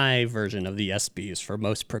my version of the ESPYs for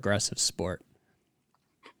most progressive sport.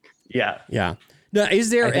 Yeah. Yeah. Now,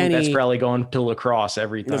 is there I think that's probably going to lacrosse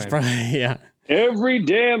every time. That's probably, yeah. Every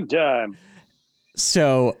damn time.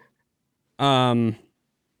 So,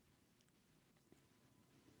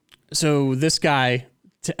 so this guy,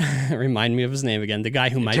 remind me of his name again, the guy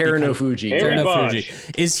who might be Fuji. Fuji.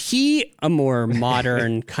 Is he a more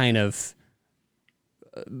modern kind of,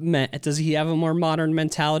 does he have a more modern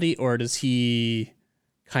mentality, or does he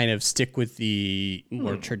kind of stick with the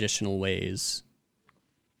more traditional ways?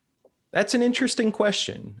 That's an interesting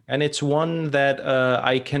question, and it's one that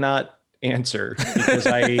I cannot answer because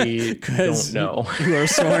I don't know. You are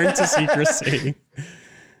sworn to secrecy.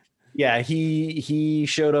 Yeah, he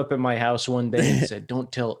showed up at my house one day and said,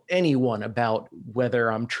 "Don't tell anyone about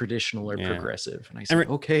whether I'm traditional or progressive." And I said,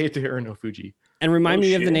 "Okay, Teruno Fuji." And remind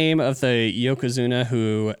me of the name of the Yokozuna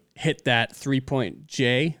who hit that 3-point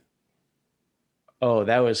J. Oh,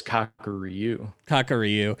 that was Kakaryu.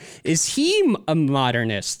 Kakaryu. Is he a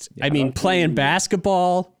modernist? Yeah, I mean, playing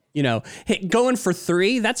basketball, going for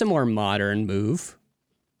three, that's a more modern move.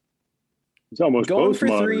 It's almost going for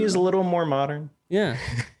modern. Three is a little more modern. Yeah.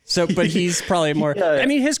 So, but he's probably more, I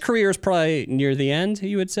mean, his career is probably near the end,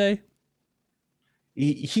 you would say?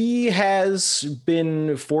 He has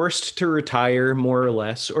been forced to retire, more or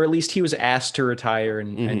less, or at least he was asked to retire,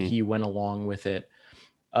 and he went along with it.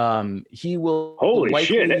 He will. Holy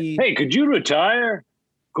shit! Hey, could you retire?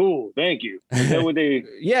 Cool, thank you. Is that what they?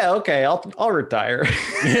 Yeah, okay, I'll retire.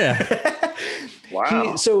 Yeah.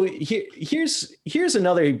 Wow. Here's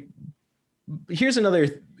another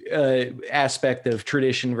aspect of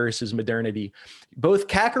tradition versus modernity. Both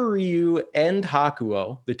Kakaryu and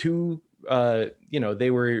Hakuo, the two.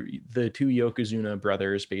 They were the two Yokozuna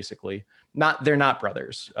brothers, basically. They're not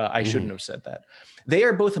brothers. I shouldn't have said that. They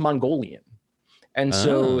are both Mongolian. And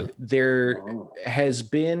so there has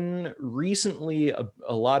been recently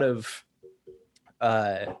a lot of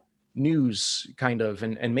news kind of,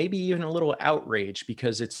 and maybe even a little outrage,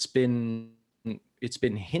 because it's been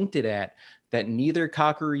hinted at that neither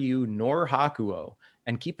Kakaryu nor Hakuo,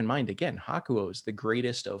 and keep in mind, again, Hakuo is the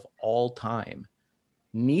greatest of all time.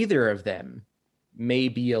 Neither of them may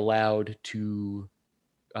be allowed to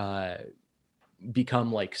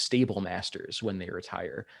become like stable masters when they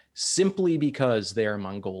retire, simply because they're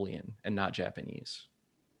Mongolian and not Japanese.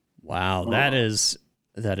 Wow, that is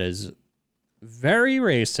very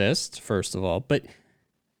racist, first of all, but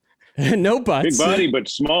no buts. Big body but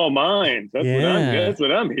small mind. That's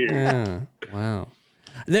what I'm hearing. Yeah. Wow.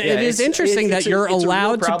 It is interesting that you're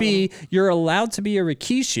allowed to be a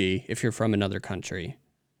Rikishi if you're from another country,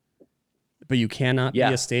 but you cannot be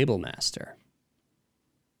a stable master.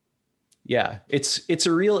 Yeah, it's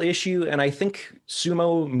a real issue, and I think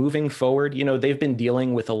sumo moving forward, they've been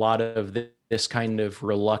dealing with a lot of this kind of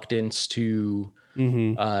reluctance to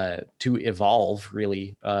evolve,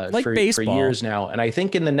 really, like for baseball. Years now. And I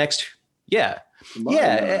think in the next, and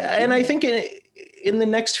I think in the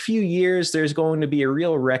next few years, there's going to be a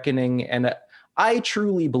real reckoning, and I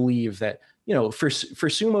truly believe that for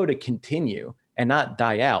sumo to continue and not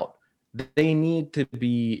die out, they need to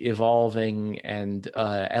be evolving and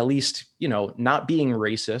at least, not being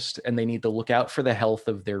racist, and they need to look out for the health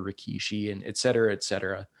of their Rikishi and et cetera, et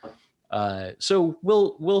cetera. So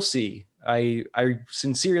we'll see. I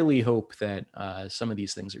sincerely hope that some of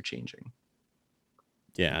these things are changing.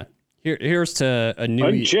 Yeah. Here's to a new...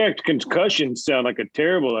 Unchecked concussions sound like a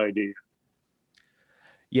terrible idea.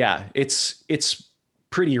 Yeah, it's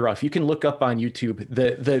pretty rough. You can look up on YouTube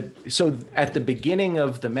so at the beginning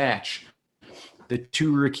of the match, the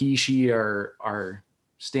two Rikishi are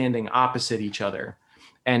standing opposite each other,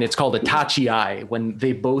 and it's called a tachi-ai, when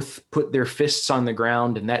they both put their fists on the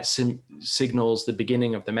ground, and that signals the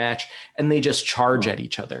beginning of the match, and they just charge at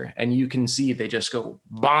each other, and you can see they just go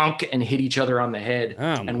bonk and hit each other on the head,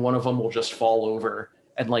 and one of them will just fall over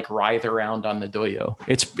and like writhe around on the doyo.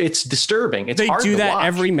 It's disturbing. It's hard to watch. They do that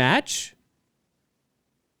every match?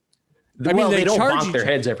 I mean, they don't bonk their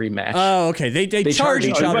heads every match. Oh, okay. They charge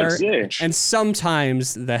each other, and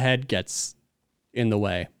sometimes the head gets in the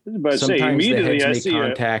way. Sometimes the heads make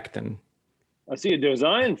contact, and I see a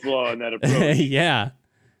design flaw in that approach. Yeah.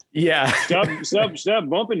 Stop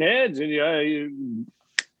bumping heads, and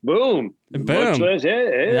boom. Much less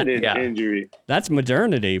head injury. That's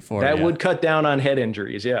modernity for that. Would cut down on head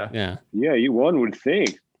injuries. Yeah. One would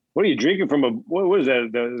think. What are you drinking from? What is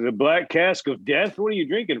that? The black cask of death? What are you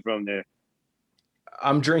drinking from there?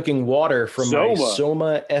 I'm drinking water from my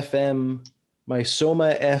Soma FM. My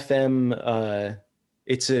Soma FM.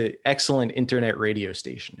 It's an excellent internet radio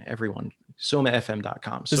station. Everyone,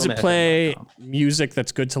 somafm.com. Does it play music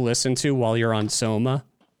that's good to listen to while you're on Soma?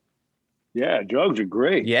 Yeah, drugs are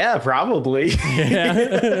great. Yeah, probably.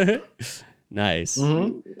 Yeah. Nice.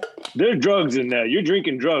 Mm-hmm. There's drugs in there. You're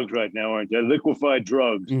drinking drugs right now, aren't you? Liquefied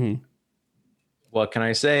drugs. Mm-hmm. What can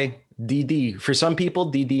I say? DD. For some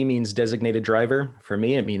people, DD means designated driver. For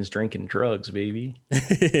me, it means drinking drugs, baby.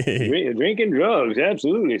 Drinking drugs,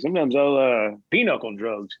 absolutely. Sometimes I'll pinochle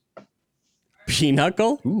drugs.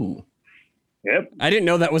 Pinochle? Ooh. Yep. I didn't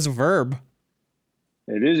know that was a verb.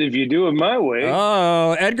 It is if you do it my way.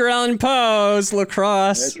 Oh, Edgar Allan Poe's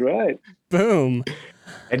lacrosse. That's right. Boom.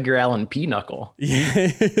 Edgar Allan Pinochle. Yeah,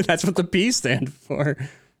 that's what the P stand for.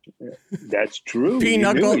 That's true.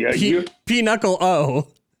 Pinochle O.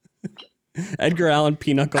 Edgar Allan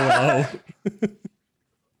Pinocchio.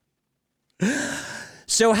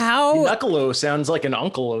 So how Pinocchio sounds like an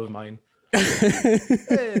uncle of mine.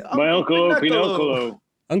 Hey, my uncle Pinocchio.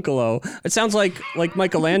 Uncle. It sounds like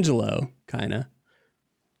Michelangelo, kind of.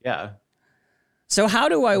 Yeah. So how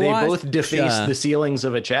do I watch? They both deface the ceilings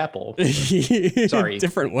of a chapel. Sorry.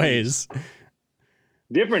 Different ways.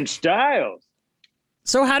 Different styles.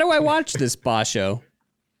 So how do I watch this Basho?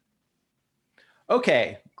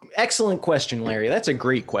 Okay. Excellent question, Larry. That's a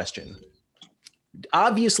great question.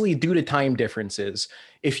 Obviously, due to time differences,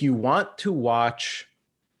 if you want to watch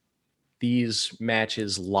these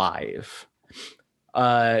matches live,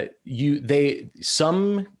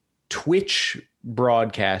 some Twitch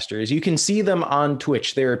broadcasters, you can see them on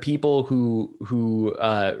Twitch. There are people who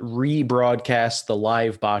rebroadcast the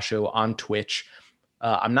live Basho on Twitch.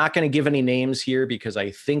 I'm not going to give any names here because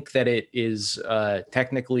I think that it is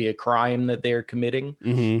technically a crime that they're committing.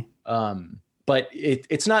 Mm-hmm. But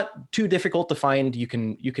it's not too difficult to find. You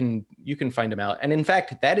can find them out. And in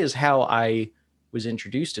fact, that is how I was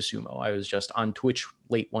introduced to sumo. I was just on Twitch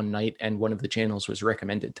late one night, and one of the channels was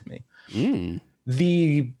recommended to me.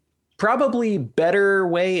 The probably better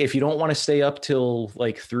way, if you don't want to stay up till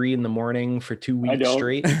like 3 a.m. for 2 weeks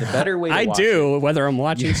straight, the better way to I watch do, it, whether I'm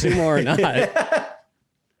watching sumo or not.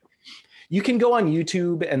 You can go on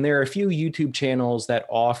YouTube, and there are a few YouTube channels that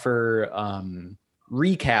offer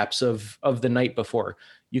recaps of the night before.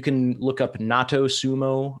 You can look up Nato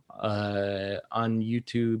Sumo on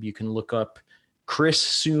YouTube. You can look up Chris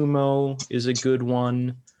Sumo is a good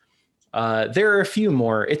one. There are a few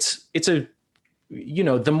more. It's a,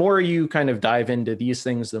 the more you kind of dive into these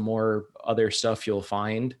things, the more other stuff you'll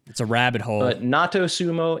find. It's a rabbit hole. But Nato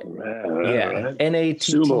Sumo, yeah,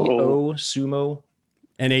 Natto Sumo.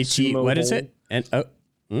 N-A-T, what is it? Natto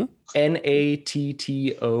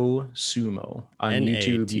Sumo on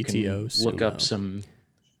YouTube. You can look up some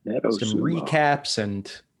recaps,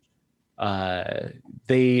 and I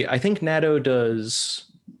think Natto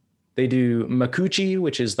they do Makuchi,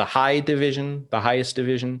 which is the highest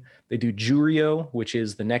division. They do Juryo, which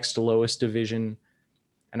is the next lowest division.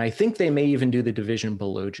 And I think they may even do the division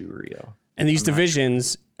below Juryo. And these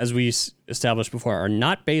divisions, as we established before, are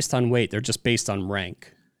not based on weight. They're just based on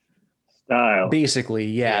rank. Style. Basically,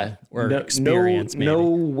 yeah. Or experience,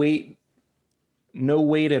 maybe. No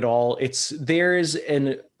weight at all. There's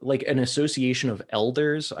an association of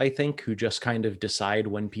elders, I think, who just kind of decide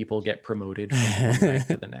when people get promoted from one rank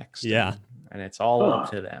to the next. Yeah. And it's all up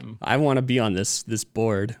to them. I want to be on this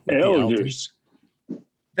board with the elders.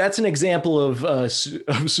 That's an example of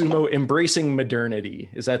sumo embracing modernity,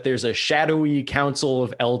 is that there's a shadowy council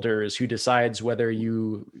of elders who decides whether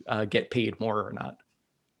you get paid more or not.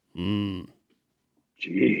 Jeez,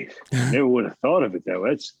 I never would have thought of it that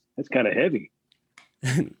way. That's kind of heavy.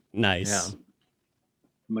 Nice. Yeah.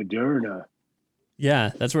 Moderna.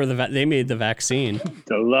 Yeah, that's where they made the vaccine.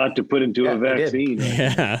 It's a lot to put into a vaccine.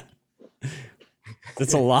 Yeah.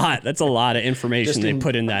 That's a lot. That's a lot of information they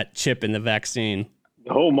put in that chip in the vaccine.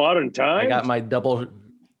 The whole modern time. I got my double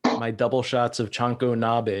shots of Chanko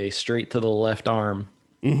Nabe straight to the left arm.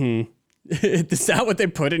 Mm-hmm. Is that what they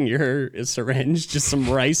put in your syringe? Just some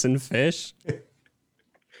rice and fish?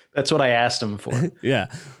 That's what I asked him for. Yeah.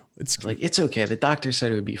 It's like, it's okay. The doctor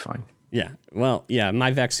said it would be fine. Yeah. Well, yeah, my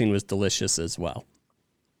vaccine was delicious as well.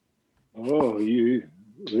 Oh, you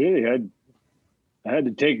really I had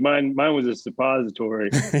to take mine. Mine was a suppository.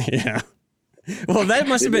 Yeah. Well, that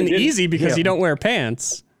must have been easy because you don't wear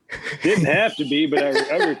pants. Didn't have to be, but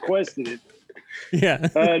I requested it. Yeah.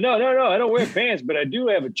 No. I don't wear pants, but I do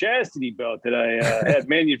have a chastity belt that I had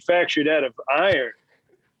manufactured out of iron.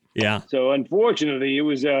 Yeah. So unfortunately, it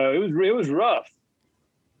was rough.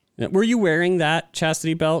 Were you wearing that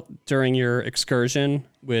chastity belt during your excursion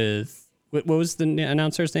with what was the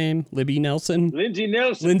announcer's name? Lindsey Nelson. Lindsey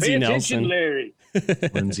Nelson. Lindsey Pay Nelson. Attention, Larry.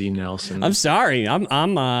 Lindsey Nelson. I'm sorry.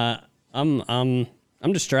 I'm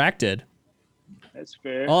distracted. That's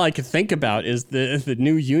fair. All I can think about is the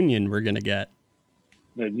new union we're gonna get.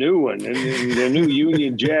 The new one, the new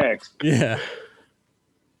Union Jacks. Yeah.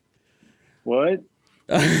 What?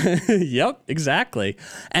 Yep, exactly.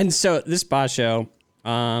 And so this Basho,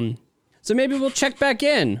 so maybe we'll check back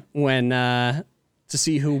in when to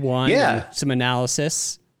see who won. Yeah. Some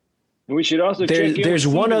analysis. And we should also check in. There's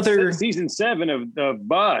one other season 7 of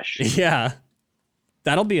Bosch. Yeah.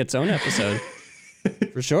 That'll be its own episode.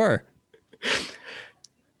 For sure.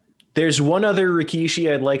 There's one other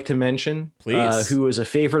Rikishi I'd like to mention. Please. Who was a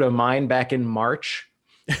favorite of mine back in March.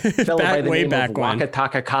 Fellow by the name of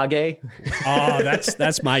Wakataka Kage. Oh,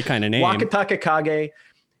 that's my kind of name. Wakataka Kage.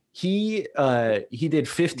 He did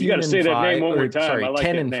 15 you gotta and say 5. That name one more time. Sorry, I like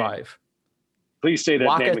 10 that and name. 5. Please say that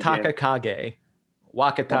name again. Wakatakakage.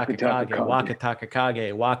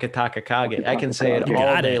 Wakatakakage. I can say it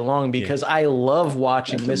all day long because I love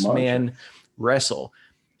watching this man wrestle.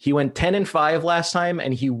 He went 10-5 last time,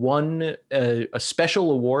 and he won a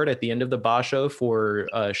special award at the end of the Basho for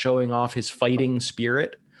showing off his fighting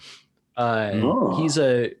spirit. He's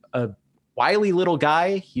a wily little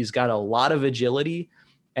guy. He's got a lot of agility,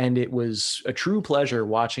 and it was a true pleasure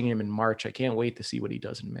watching him in March. I can't wait to see what he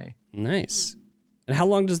does in May. Nice. And how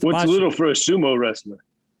long does the What's Basho... little for a sumo wrestler?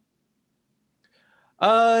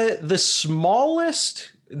 The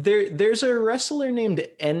smallest, there's a wrestler named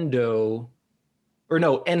Enho,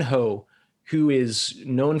 who is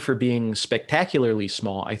known for being spectacularly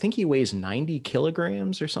small. I think he weighs 90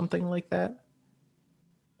 kilograms or something like that.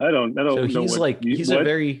 I don't know. So he's a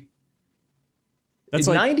very... That's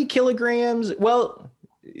 90 kilograms. Well,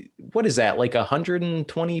 what is that? Like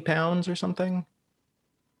 120 pounds or something?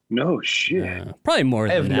 No shit. Probably more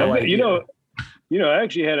than that. No idea. I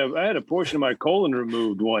actually had a portion of my colon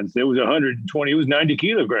removed once. It was 120. It was 90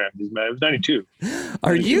 kilograms. It was 92.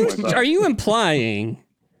 Are you implying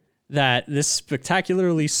that this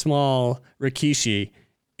spectacularly small Rikishi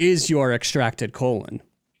is your extracted colon?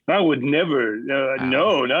 I would never.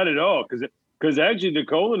 No, not at all. Because actually the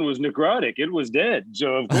colon was necrotic. It was dead.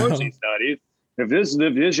 So of course he's not. If this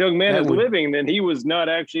young man is living, then he was not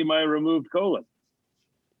actually my removed colon.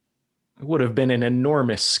 It would have been an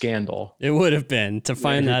enormous scandal. It would have been to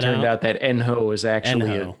find that out. It turned out that Enho is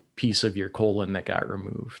actually a piece of your colon that got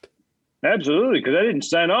removed. Absolutely, because I didn't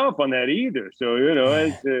sign off on that either. So,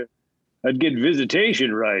 I'd get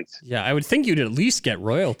visitation rights. Yeah, I would think you'd at least get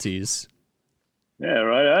royalties. Yeah,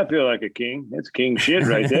 right. I feel like a king. That's king shit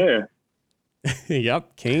right there.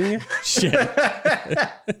 Yep, king shit.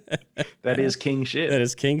 That is king shit. That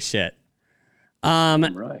is king shit.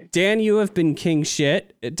 Right. Dan, you have been king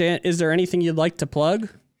shit. Dan, is there anything you'd like to plug?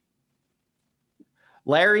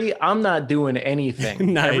 Larry, I'm not doing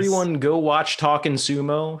anything. Nice. Everyone go watch Talkin'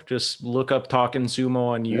 Sumo. Just look up Talkin' Sumo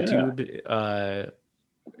on YouTube.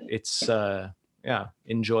 Yeah.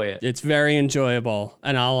 Enjoy it. It's very enjoyable.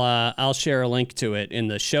 And I'll share a link to it in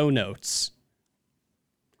the show notes.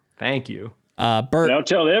 Thank you. Bert. And I'll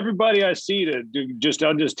tell everybody I see I'll just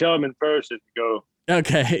tell them in person to go.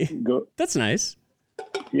 Okay. That's nice.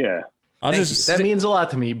 Yeah. That means a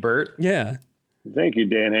lot to me, Bert. Yeah. Thank you,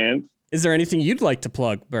 Dan Hand. Is there anything you'd like to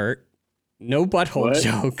plug, Bert? No butthole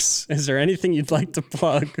jokes. Is there anything you'd like to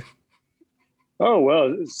plug? Oh,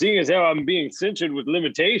 well, seeing as how I'm being censored with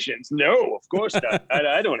limitations, no, of course not.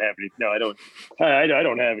 I don't have any. No, I don't. I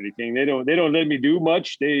don't have anything. They don't let me do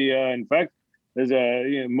much. They, in fact, there's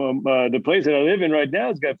the place that I live in right now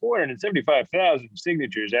has got 475,000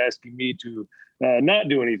 signatures asking me to not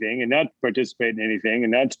do anything and not participate in anything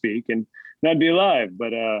and not speak and not be alive.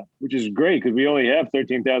 But which is great because we only have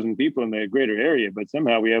 13,000 people in the greater area, but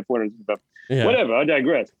somehow we have 400. Yeah. Whatever. I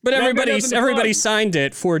digress. But everybody signed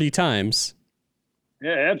it 40 times.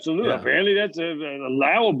 Yeah, absolutely. Yeah. Apparently, that's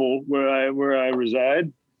allowable where I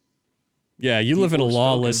reside. Yeah, you live in a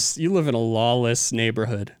lawless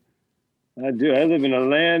neighborhood. I do. I live in a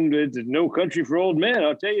land that's no country for old men.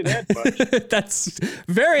 I'll tell you that much. That's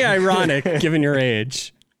very ironic, given your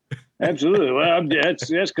age. Absolutely. Well, that's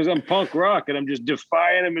because I'm punk rock and I'm just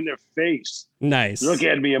defying them in their face. Nice. Look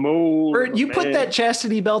at me, I'm old. Bert, you put that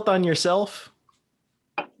chastity belt on yourself?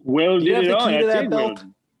 Well, do you have the key to that belt?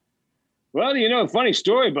 Well, funny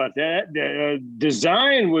story about that. The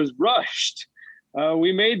design was rushed.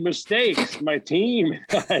 We made mistakes. My team,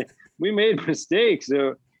 we made mistakes.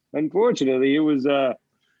 So unfortunately, it was it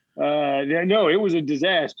was a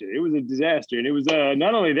disaster. It was a disaster, and it was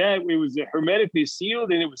not only that, it was hermetically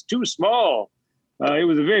sealed, and it was too small. It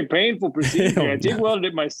was a very painful procedure. I TIG welded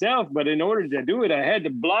it myself, but in order to do it, I had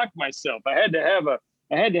to block myself. I had to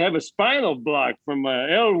have a spinal block from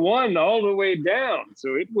L1 all the way down.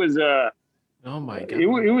 So it was oh my God! It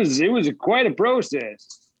was quite a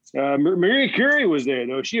process. Marie Curie was there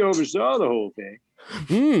though; she oversaw the whole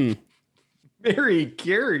thing. Marie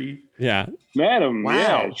Curie, yeah, madam.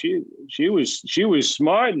 Wow. Yeah, she was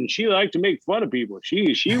smart and she liked to make fun of people.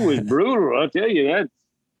 She was brutal. I'll tell you that.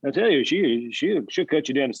 I'll tell you, she'll cut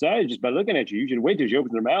you down the side just by looking at you. You should wait till she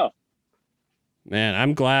opens her mouth. Man,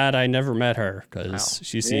 I'm glad I never met her because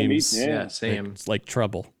she seems same. It's like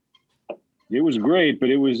trouble. It was great, but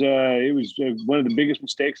it was one of the biggest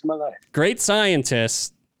mistakes of my life. Great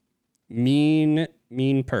scientist, mean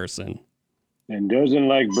person. And doesn't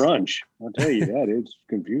like brunch. I'll tell you that. It's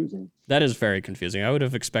confusing. That is very confusing. I would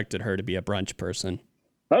have expected her to be a brunch person.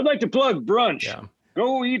 I'd like to plug brunch. Yeah.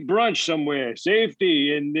 Go eat brunch somewhere.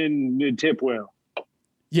 Safety and then tip well.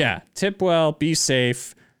 Yeah, tip well, be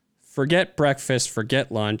safe. Forget breakfast,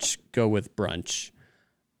 forget lunch, go with brunch.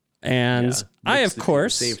 And I, of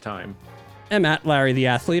course, save time. am at Larry the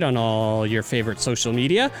Athlete on all your favorite social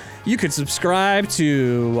media. You could subscribe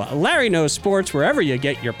to Larry Knows Sports wherever you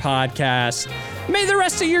get your podcasts. May the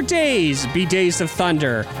rest of your days be days of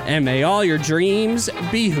thunder, and may all your dreams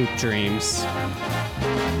be hoop dreams.